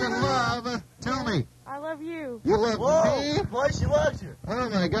believe in love? Tell me. I love you. You love me? Boy, she loves you. Oh,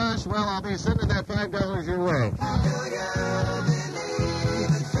 my gosh. Well, I'll be sending that $5 your way.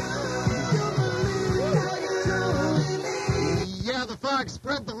 Yeah, the Fox,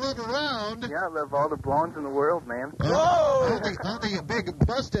 spread the love around. Yeah, I love all the blondes in the world, man. All the big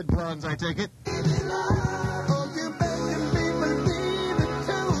busted blondes, I take it.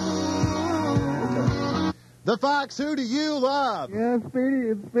 The Fox, who do you love? Yeah,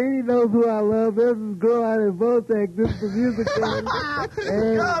 Speedy knows who I love. There's this girl out in Votech. This is the music man.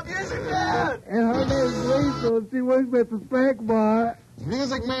 And her name's Lisa, and she works at the snack bar.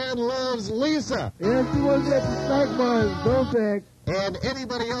 Music Man loves Lisa. Yeah, she works at the snack bar in Votech. And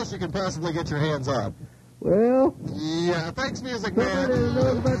anybody else you can possibly get your hands on. Well, Yeah, thanks, Music somebody Man.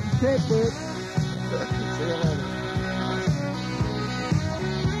 knows about the checkbook. See you later.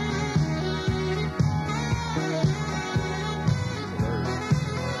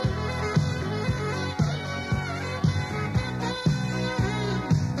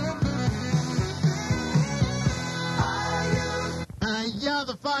 Yeah,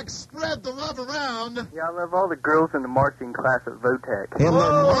 the Fox, spread the love around. Yeah, I love all the girls in the marching class at Votech. In the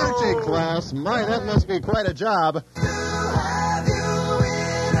marching class, my, that must be quite a job.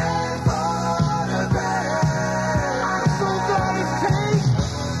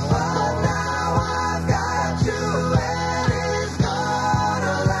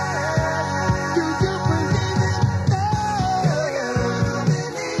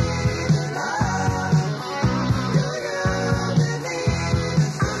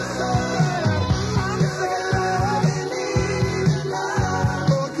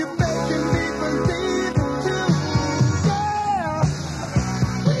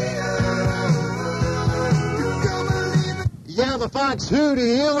 Yeah, the Fox, who do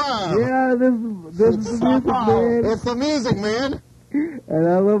you love? Yeah, this is the music man. It's the Music Man. And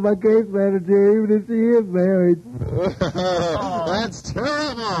I love my case manager, even if she is married. That's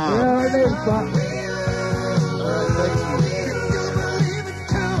terrible. Yeah, her name's Fox.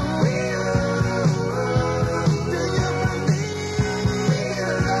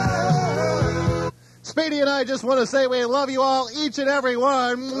 Speedy and I just want to say we love you all, each and every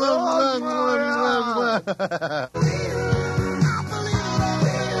one.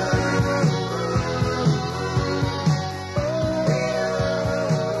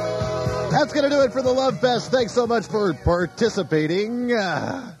 That's going to do it for the Love Fest. Thanks so much for participating.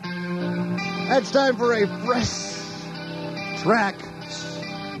 It's time for a fresh track.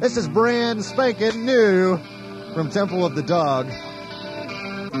 This is brand spanking new from Temple of the Dog.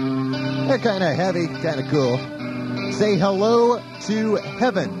 They're kind of heavy, kind of cool. Say hello to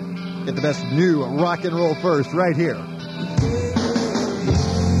heaven. Get the best new rock and roll first right here.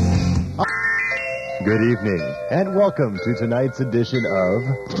 Good evening, and welcome to tonight's edition of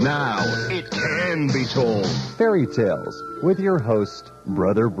Now It Can Be Told. Fairytales with your host,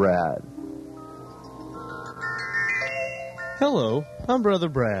 Brother Brad. Hello, I'm Brother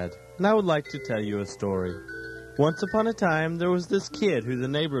Brad, and I would like to tell you a story. Once upon a time, there was this kid who the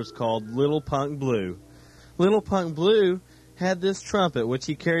neighbors called Little Punk Blue. Little Punk Blue had this trumpet which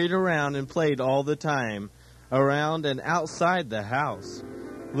he carried around and played all the time, around and outside the house.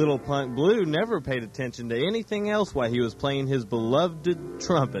 Little Punk Blue never paid attention to anything else while he was playing his beloved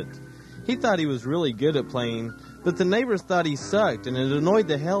trumpet. He thought he was really good at playing, but the neighbors thought he sucked, and it annoyed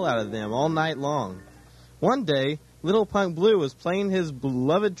the hell out of them all night long. One day, Little Punk Blue was playing his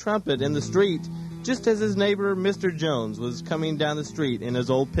beloved trumpet in the street just as his neighbor, Mr. Jones, was coming down the street in his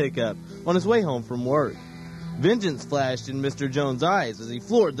old pickup on his way home from work. Vengeance flashed in Mr. Jones' eyes as he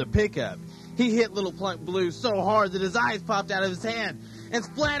floored the pickup. He hit Little Punk Blue so hard that his eyes popped out of his head and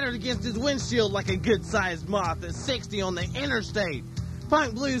splattered against his windshield like a good-sized moth at 60 on the interstate.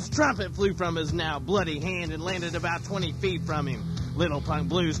 Punk Blue's trumpet flew from his now bloody hand and landed about 20 feet from him. Little Punk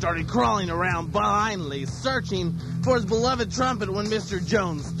Blue started crawling around blindly, searching for his beloved trumpet when Mr.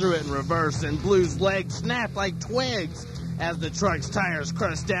 Jones threw it in reverse and Blue's legs snapped like twigs as the truck's tires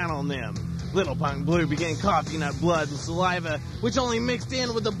crushed down on them. Little Punk Blue began coughing up blood and saliva, which only mixed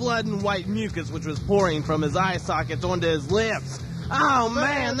in with the blood and white mucus which was pouring from his eye sockets onto his lips. Oh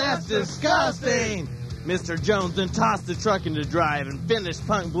man, that's disgusting! Mr. Jones then tossed the truck into drive and finished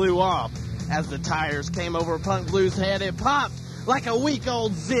Punk Blue off. As the tires came over Punk Blue's head, it popped like a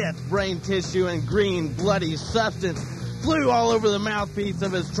week-old zit. Brain tissue and green, bloody substance flew all over the mouthpiece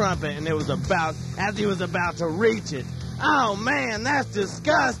of his trumpet, and it was as he was about to reach it. Oh man, that's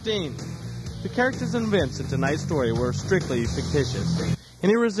disgusting! The characters and events in tonight's story were strictly fictitious.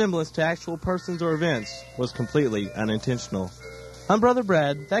 Any resemblance to actual persons or events was completely unintentional. I'm Brother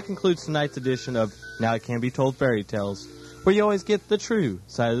Brad. That concludes tonight's edition of Now It Can Be Told Fairy Tales, where you always get the true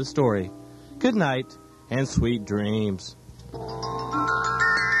side of the story. Good night, and sweet dreams.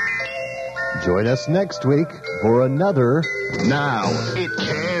 Join us next week for another Now It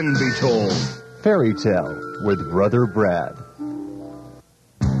Can Be Told Fairy Tale with Brother Brad.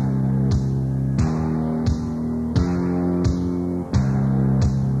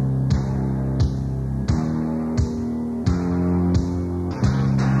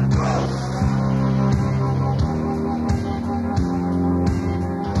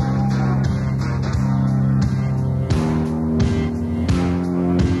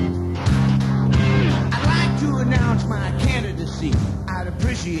 I'd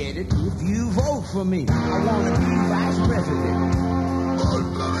appreciate it if you vote for me. I want to be vice president.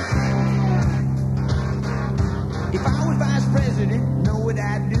 If I was vice president, know what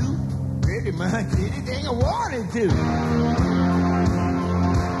I'd do? Pretty much anything I wanted to.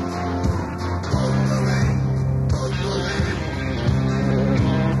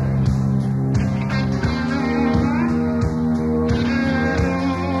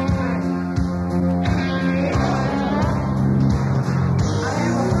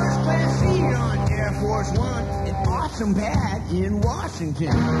 Pad in Washington,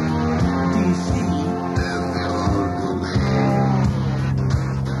 D.C.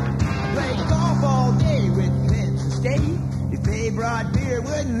 Play golf all day with Penn State. If they brought beer,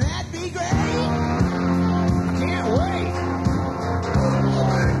 wouldn't that be great? I can't wait.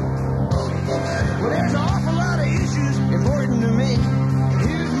 Well, there's an awful lot of issues important to me.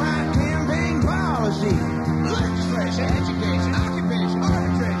 Here's my campaign policy: legislation, education, occupation,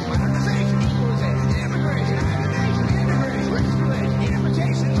 arbitration, modernization, equalization, immigration,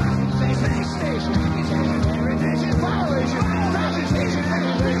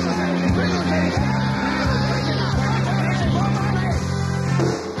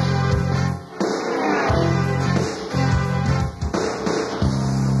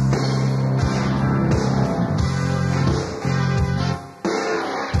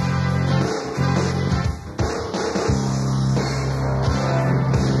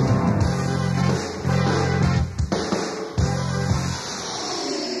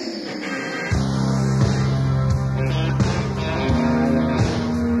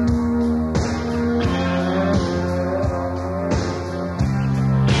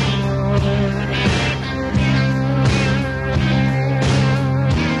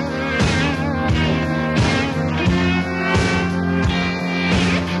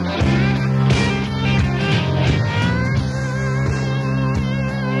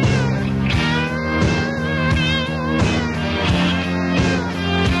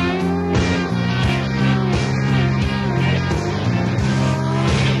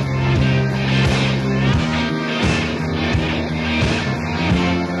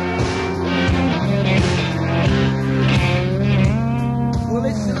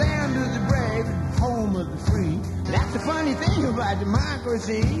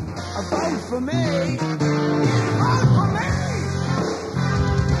 democracy. Vote for me. Vote for me.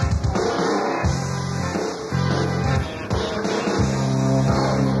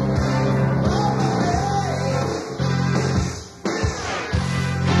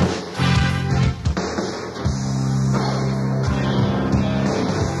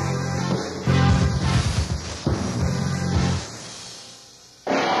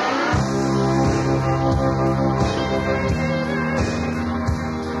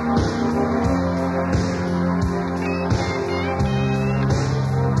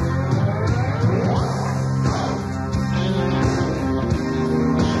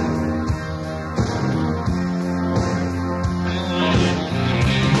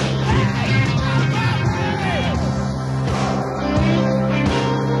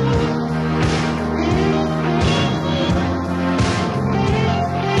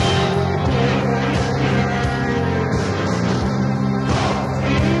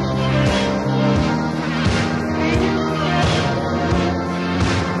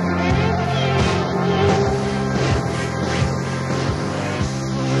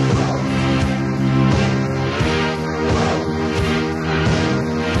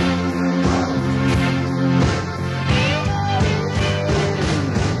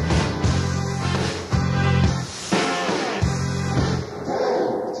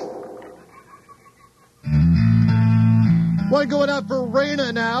 One going out for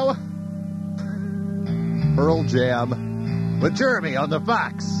Raina now. Pearl Jam with Jeremy on the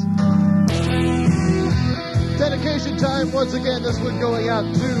Fox. Dedication time once again. This one going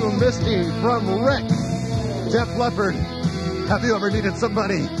out to Misty from Rick. Jeff Leopard, have you ever needed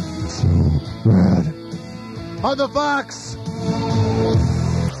somebody so bad? On the Fox.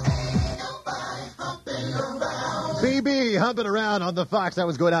 BB humping around on the Fox. That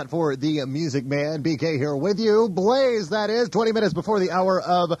was going out for the Music Man. BK here with you. Blaze, that is, 20 minutes before the hour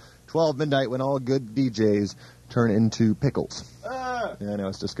of 12 midnight when all good DJs turn into pickles. Yeah, I know,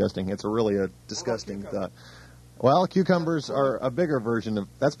 it's disgusting. It's really a disgusting thought. Well, cucumbers are a bigger version of...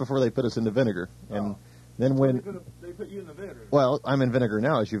 That's before they put us into vinegar. And then when... They put you in the vinegar. Well, I'm in vinegar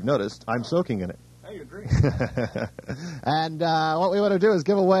now, as you've noticed. I'm soaking in it. Hey, you're drinking. And what we want to do is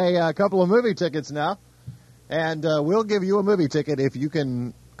give away a couple of movie tickets now. And we'll give you a movie ticket if you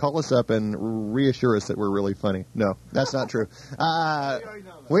can call us up and reassure us that we're really funny. No, that's not true.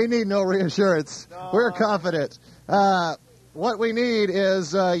 We need no reassurance. No. We're confident. What we need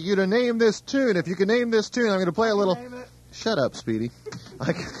is you to name this tune. If you can name this tune, I'm going to play a little... Shut up, Speedy.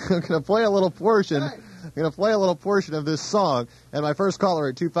 I'm going to play a little portion. I'm going to play a little portion of this song. And my first caller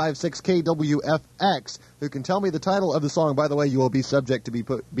at 256-KWFX, who can tell me the title of the song. By the way, you will be subject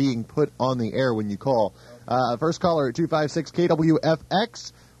to being put on the air when you call. First caller at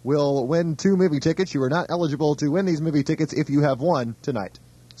 256-KWFX will win 2 movie tickets. You are not eligible to win these movie tickets if you have one tonight.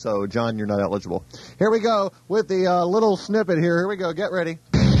 So, John, you're not eligible. Here we go with the little snippet here. Here we go. Get ready.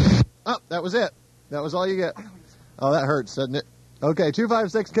 Oh, that was it. That was all you get. Oh, that hurts, doesn't it? Okay,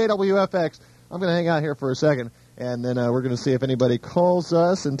 256-KWFX. I'm going to hang out here for a second, and then we're going to see if anybody calls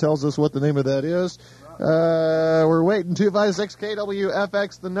us and tells us what the name of that is. We're waiting.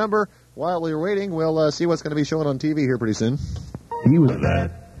 256-KWFX, the number. While we're waiting, we'll see what's going to be showing on TV here pretty soon. He was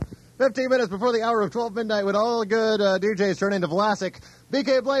that. 15 minutes before the hour of 12 midnight when all good DJs turn into Vlasic.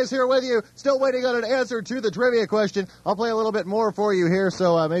 BK Blaze here with you. Still waiting on an answer to the trivia question. I'll play a little bit more for you here,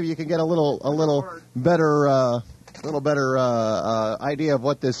 so maybe you can get a little better idea of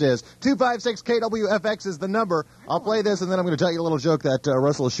what this is. 256-KWFX is the number. I'll play this, and then I'm going to tell you a little joke that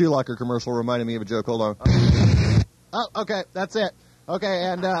Russell Shoelocker commercial reminded me of a joke. Hold on. Oh, okay, that's it. Okay,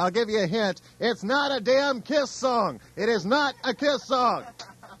 and I'll give you a hint. It's not a damn Kiss song. It is not a Kiss song.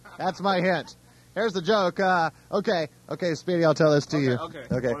 That's my hint. Here's the joke. Okay, Speedy, I'll tell this to you.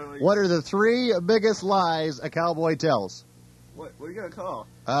 Okay. What are the 3 biggest lies a cowboy tells? What are you going to call?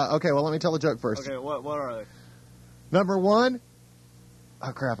 Okay, well, let me tell the joke first. Okay, what are they? Number 1.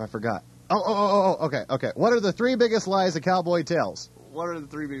 Oh, crap, I forgot. Okay. What are the 3 biggest lies a cowboy tells? What are the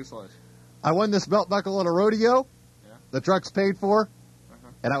 3 biggest lies? I won this belt buckle at a rodeo. Yeah. The truck's paid for.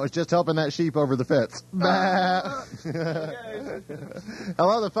 And I was just helping that sheep over the fence.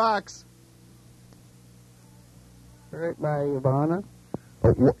 Hello, the Fox. Hurt by Ivana.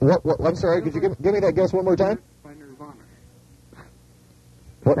 What? I'm sorry. Could you give me that guess one more time? By Nirvana.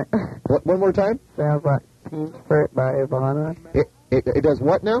 What? One more time? Sounds like Teen Spirit by Ivana. It does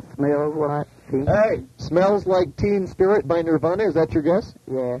what now? Smells like Teen. Hey, Smells Like Teen Spirit by Nirvana. Is that your guess?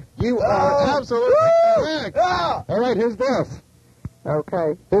 Yeah. You are absolutely correct. All right, who's this?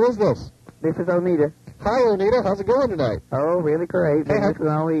 Okay. Who is this? This is Onita. Hi, Onita. How's it going tonight? Oh, really great. Hey, Been listening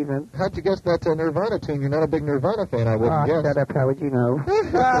all evening. How'd you guess that Nirvana tune? You're not a big Nirvana fan, I wouldn't guess. Shut up. How would you know?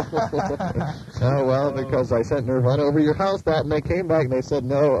 Oh, well, because I sent Nirvana over your house and they came back and they said,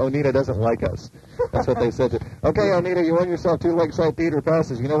 no, Onita doesn't like us. That's what they said. Okay, Onita, you won yourself 2 Lakeside Theater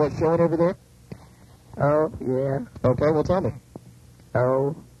passes. You know what's showing over there? Oh, yeah. Okay, well, tell me.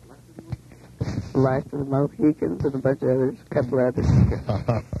 Oh, Last of the Mohicans and a bunch of others, a couple others.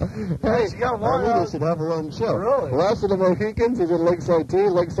 Hey, Onita should have her own show. Really? Last of the Mohicans is in Lakeside 2.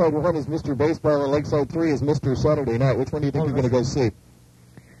 Lakeside 1 is Mr. Baseball, and Lakeside 3 is Mr. Saturday Night. Which one do you think you're going to go see?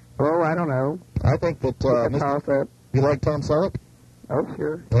 Oh, I don't know. I think that Toss-up. You like Tom Selleck? Oh,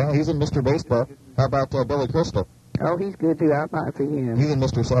 sure. Yeah, he's in Mr. Baseball. How about Billy Crystal? Oh, he's good, too. I might see him. He's in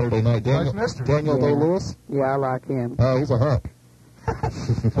Mr. Saturday Night. Daniel Day-Lewis? Yeah, I like him. Oh, he's a hunk.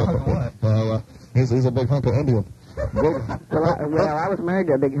 Well, he's a big hunk of Indian. Well, I was married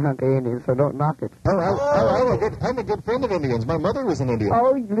to a big hunk of Indian, so don't knock it. I'm a good friend of Indians. My mother was an Indian.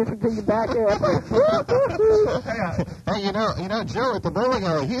 Oh, you listen to your back up. Hey, you know, Joe at the bowling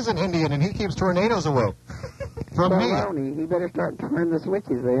alley, he's an Indian, and he keeps tornadoes away. From me. He better start turning the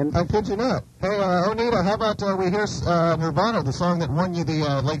switches then. How could you not? Hey, Onita, how about we hear Nirvana, the song that won you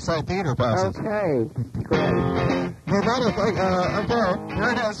the Lakeside Theater passes? Okay, great. Nirvana, okay,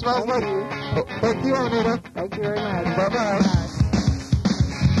 here it is. Smells like you. Thank you, Onita. Thank you very much. Bye-bye.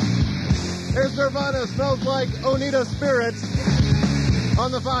 Here's Nirvana, Smells Like Onita Spirits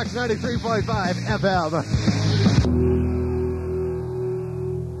on the Fox 93.5 FM.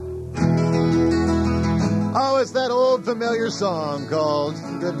 Oh, it's that old familiar song called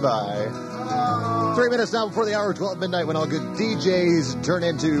Goodbye. 3 minutes now before the hour, 12 midnight, when all good DJs turn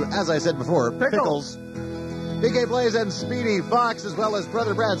into, as I said before, pickles. BK Blaze and Speedy Fox, as well as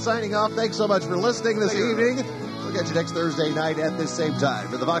Brother Brad, signing off. Thanks so much for listening this evening. We'll get you next Thursday night at this same time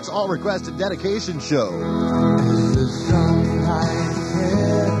for the Fox All Request and Dedication Show.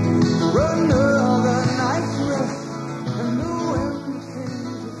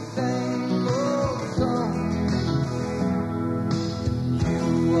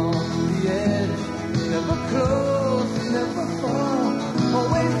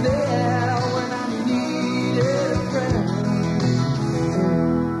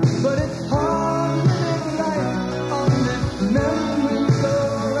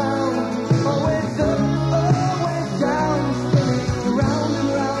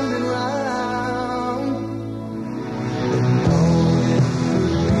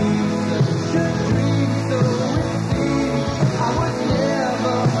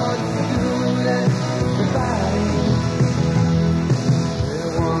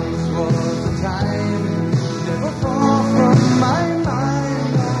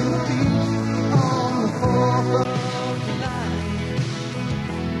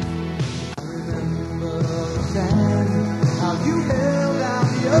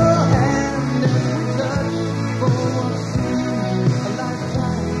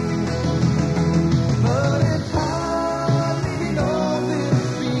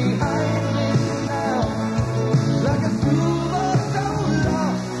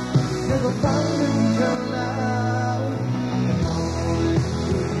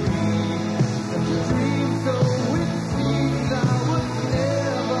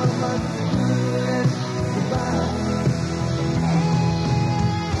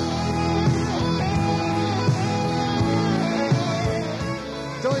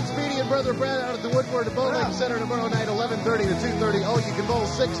 Brother Brad out at the Woodward Bowling Center tomorrow night, 11:30 to 2:30. Oh, you can bowl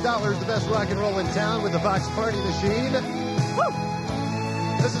 $6, the best rock and roll in town with the Fox Party Machine. Woo!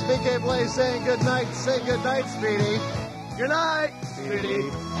 This is BK Blaze saying good night. Say good night, Speedy. Good night, Speedy.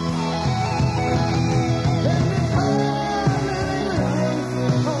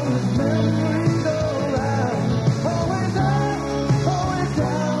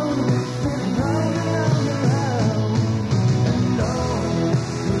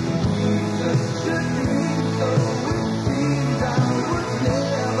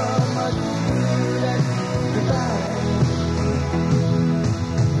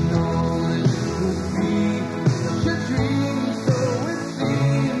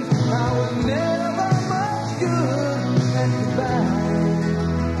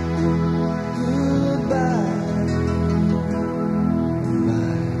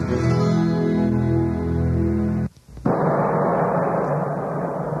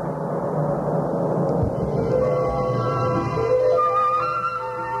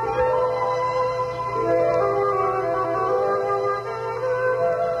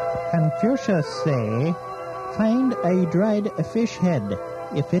 Confucius say, find a dried fish head.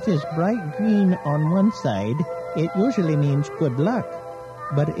 If it is bright green on one side, it usually means good luck.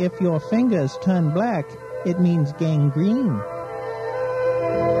 But if your fingers turn black, it means gangrene.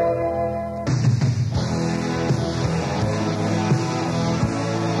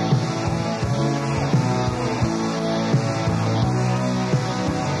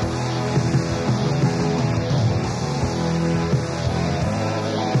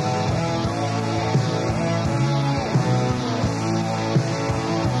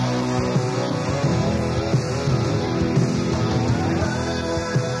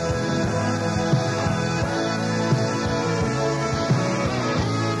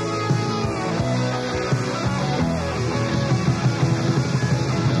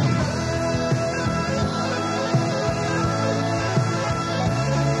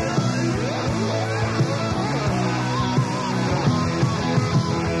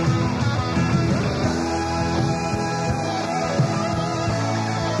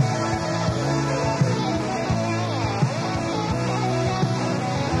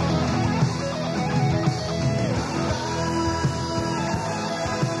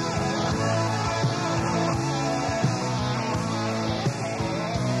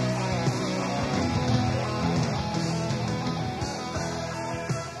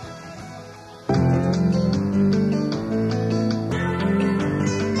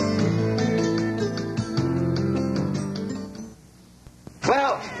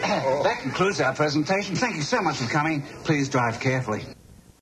 Well, that concludes our presentation. Thank you so much for coming. Please drive carefully.